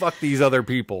don't fuck these other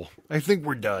people, I think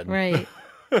we're done. Right.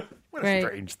 What a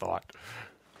strange thought.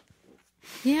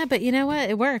 Yeah, but you know what?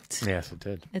 It worked. Yes, it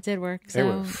did. It did work.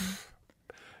 So.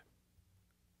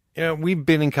 We've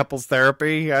been in couples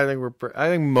therapy. I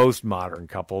think most modern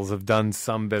couples have done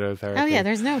some bit of therapy. Oh yeah,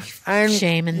 there's no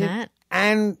shame in that.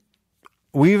 And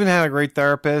we even had a great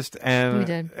therapist, and we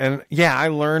did. And yeah, I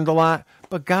learned a lot.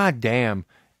 But goddamn,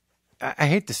 I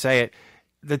hate to say it,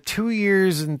 the 2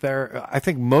 years in therapy. I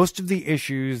think most of the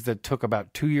issues that took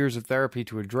about 2 years of therapy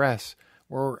to address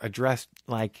were addressed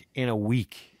like in a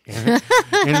week. In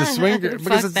the swinger,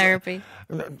 because it's therapy,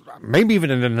 maybe even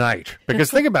in the night.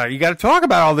 Because think about it, you got to talk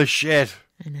about all this shit.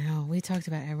 I know, we talked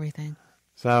about everything.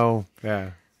 So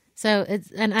yeah. So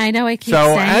and I know I keep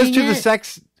saying as to the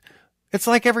sex, it's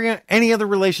like any other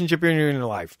relationship you're in your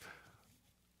life.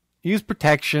 Use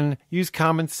protection, use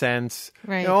common sense,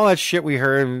 right? All that shit we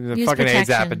heard in the use fucking protection. AIDS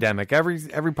epidemic.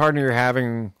 Every partner you're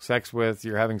having sex with,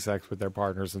 you're having sex with their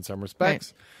partners in some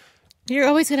respects. Right. You're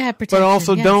always going to have protection, but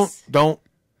also yes. don't.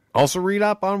 Also read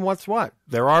up on what's what.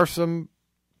 There are some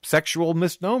sexual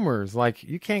misnomers. Like,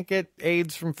 you can't get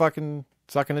AIDS from fucking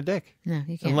sucking a dick. No,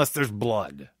 you can't. Unless there's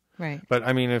blood. Right. But,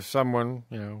 I mean, if someone,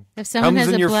 if someone comes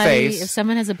has in your face. If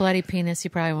someone has a bloody penis, you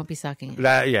probably won't be sucking it.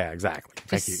 Yeah, exactly.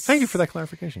 Thank you. Thank you for that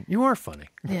clarification. You are funny.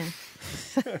 Yeah.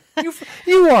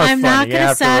 you are I'm funny. not going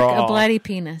to suck all. a bloody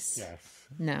penis. Yes.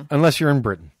 No. Unless you're in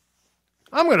Britain.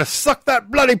 I'm going to suck that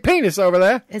bloody penis over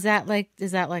there. Is that like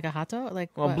a hot dog? Like,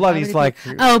 well, bloody's like...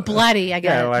 Oh, bloody. I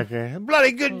got it. Like a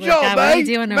bloody good job, mate. What are you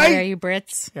doing over there, you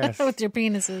Brits? Yes. With your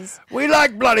penises. We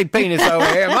like bloody penis over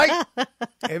here, mate.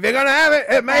 If you're going to have it,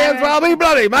 it may as well be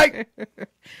bloody, mate.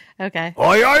 Okay.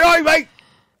 Oi, oi, oi, mate.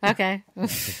 Okay.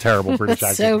 Terrible British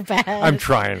accent. So bad. I'm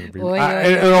trying to be. Oy,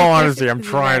 in all honesty, I'm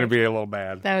trying to be a little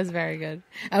bad. That was very good.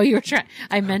 Oh, you were trying.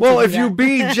 I meant. Well, to if do you that.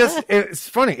 be just, it's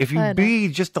funny. If you be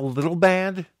just a little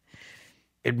bad,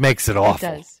 it makes it awful.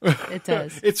 It does. It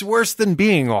does. It's worse than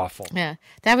being awful. Yeah,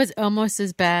 that was almost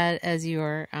as bad as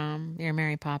your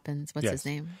Mary Poppins. What's his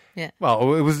name? Yeah.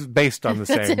 Well, it was based on the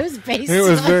same. It was based. It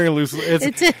was very loosely.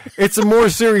 It's a more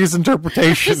serious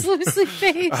interpretation. It's loosely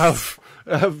based.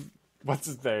 Of what's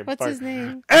his name? What's his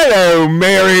name? Hello,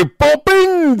 Mary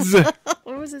Poppins.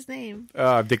 What was his name?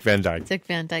 Dick Van Dyke. Dick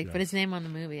Van Dyke, but his name on the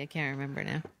movie I can't remember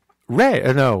now.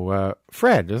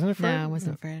 Fred, isn't it Fred? No, it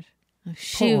wasn't Fred. Oh,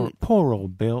 shoot. Poor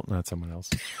old Bill. Not someone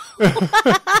else.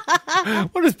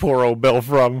 What is poor old Bill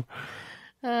from?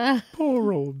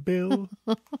 Poor old Bill.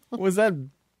 Was that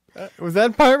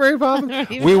Mary Poppins?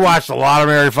 We watched a lot of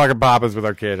Mary fucking Poppins with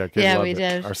our kid. Our kid loved we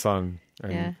did. Our son.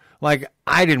 And yeah. Like,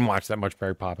 I didn't watch that much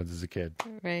Mary Poppins as a kid.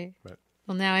 Right. But.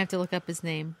 Well, now I have to look up his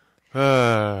name.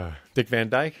 Dick Van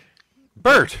Dyke?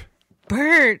 Bert.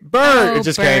 Oh, it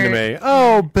just came to me.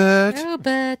 Oh, Bert. Oh,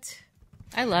 Bert.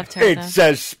 I loved her. It's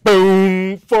a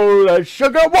spoonful of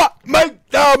sugar. What make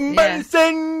the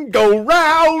medicine go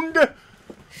round?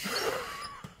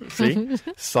 See?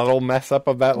 Subtle mess up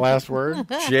of that last word.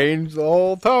 Change the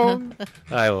whole tone.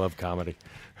 I love comedy.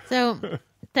 So,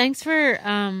 thanks for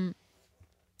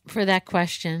that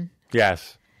question.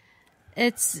 Yes.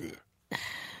 I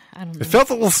don't know. It felt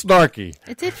a little snarky.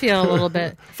 It did feel a little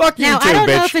bit. Fuck you, now, too, I don't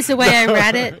bitch. know if it's the way I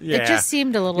read it. Yeah. It just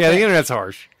seemed a little bit. Yeah, the internet's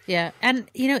harsh. Yeah, and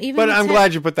even. But I'm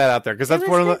glad you put that out there because that's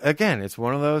one of the. Again, it's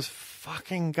one of those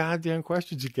fucking goddamn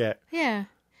questions you get. Yeah,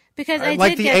 because I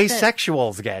like did the get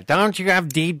asexuals get. Don't you have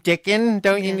deep dicking?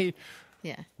 Don't you need?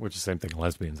 Yeah. Which is the same thing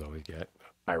lesbians always get.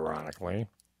 Ironically,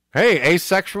 hey,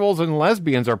 asexuals and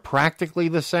lesbians are practically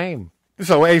the same.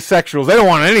 So asexuals, they don't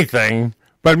want anything,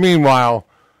 but meanwhile,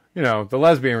 the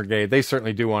lesbian brigade, they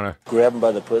certainly do want to grab them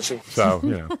by the pussy. So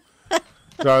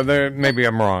so maybe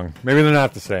I'm wrong. Maybe they're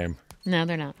not the same. No,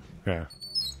 they're not. Yeah.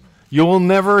 You will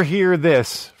never hear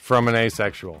this from an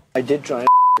asexual. I did try.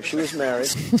 She was married.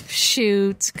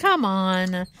 Shoot, come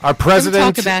on. Our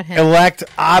president-elect,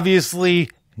 obviously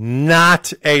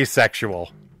not asexual.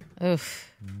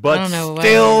 Oof. But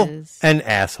still an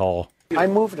asshole. I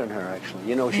moved on her,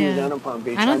 actually. She was down in Palm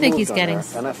Beach. I don't think he's getting...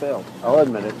 And I failed. I'll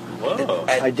admit it. Whoa.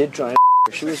 I did try.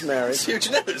 She was married.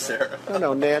 Huge news there.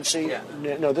 No, Nancy.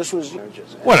 Yeah. No, this was...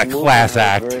 What a class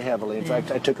act. Very heavily. In fact,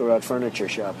 I took her out furniture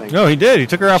shopping. No, he did. He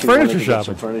took her out furniture shopping. Get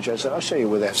some furniture. I said, I'll show you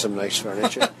where they have some nice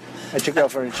furniture. I took her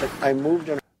out furniture. I moved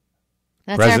on her.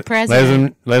 That's our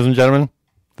president. Ladies and gentlemen,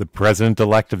 the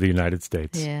president-elect of the United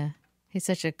States. Yeah. He's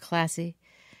such a classy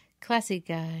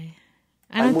guy.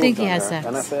 I don't think he has sex.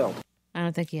 And I failed. I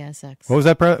don't think he has sex. What was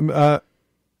that?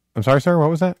 I'm sorry, sir. What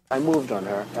was that? I moved on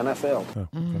her, and I failed. Oh,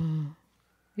 okay.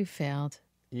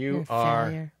 You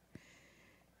failed.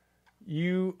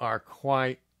 You are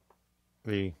quite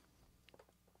the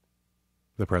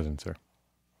president, sir.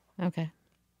 Okay.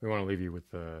 We want to leave you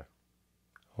with a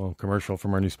little commercial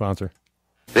from our new sponsor.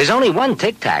 There's only one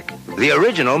Tic Tac, the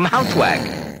original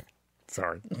Mouthwack.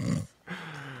 Sorry.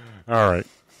 All right.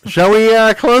 Shall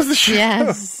we close the show?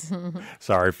 Yes.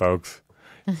 Sorry, folks.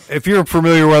 If you're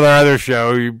familiar with our other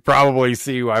show, you probably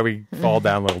see why we fall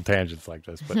down little tangents like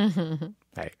this. But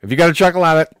hey, if you got a chuckle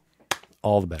at it,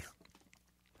 all the better.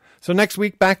 So next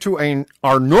week, back to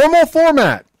our normal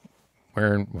format.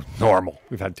 Normal.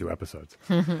 We've had 2 episodes.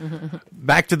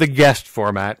 Back to the guest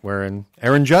format, wherein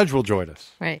Erin Judge will join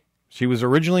us. Right. She was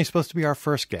originally supposed to be our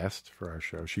first guest for our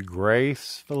show. She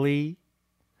gracefully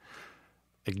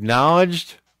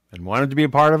acknowledged and wanted to be a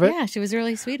part of it. Yeah, she was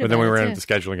really sweet about it. But then we ran into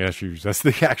scheduling issues. That's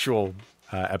the actual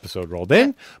episode rolled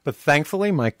in. But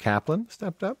thankfully, Mike Kaplan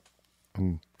stepped up.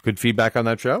 Good feedback on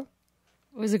that show.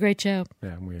 It was a great show.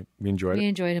 Yeah, we enjoyed it. We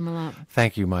enjoyed him a lot.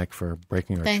 Thank you, Mike, for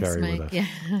breaking our cherry Mike. with us.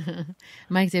 Yeah.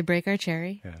 Mike did break our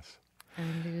cherry. Yes.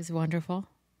 And it was wonderful.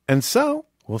 And so,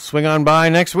 we'll swing on by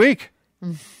next week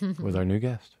with our new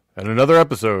guest and another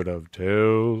episode of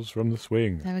Tales from the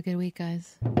Swing. Have a good week,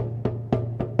 guys.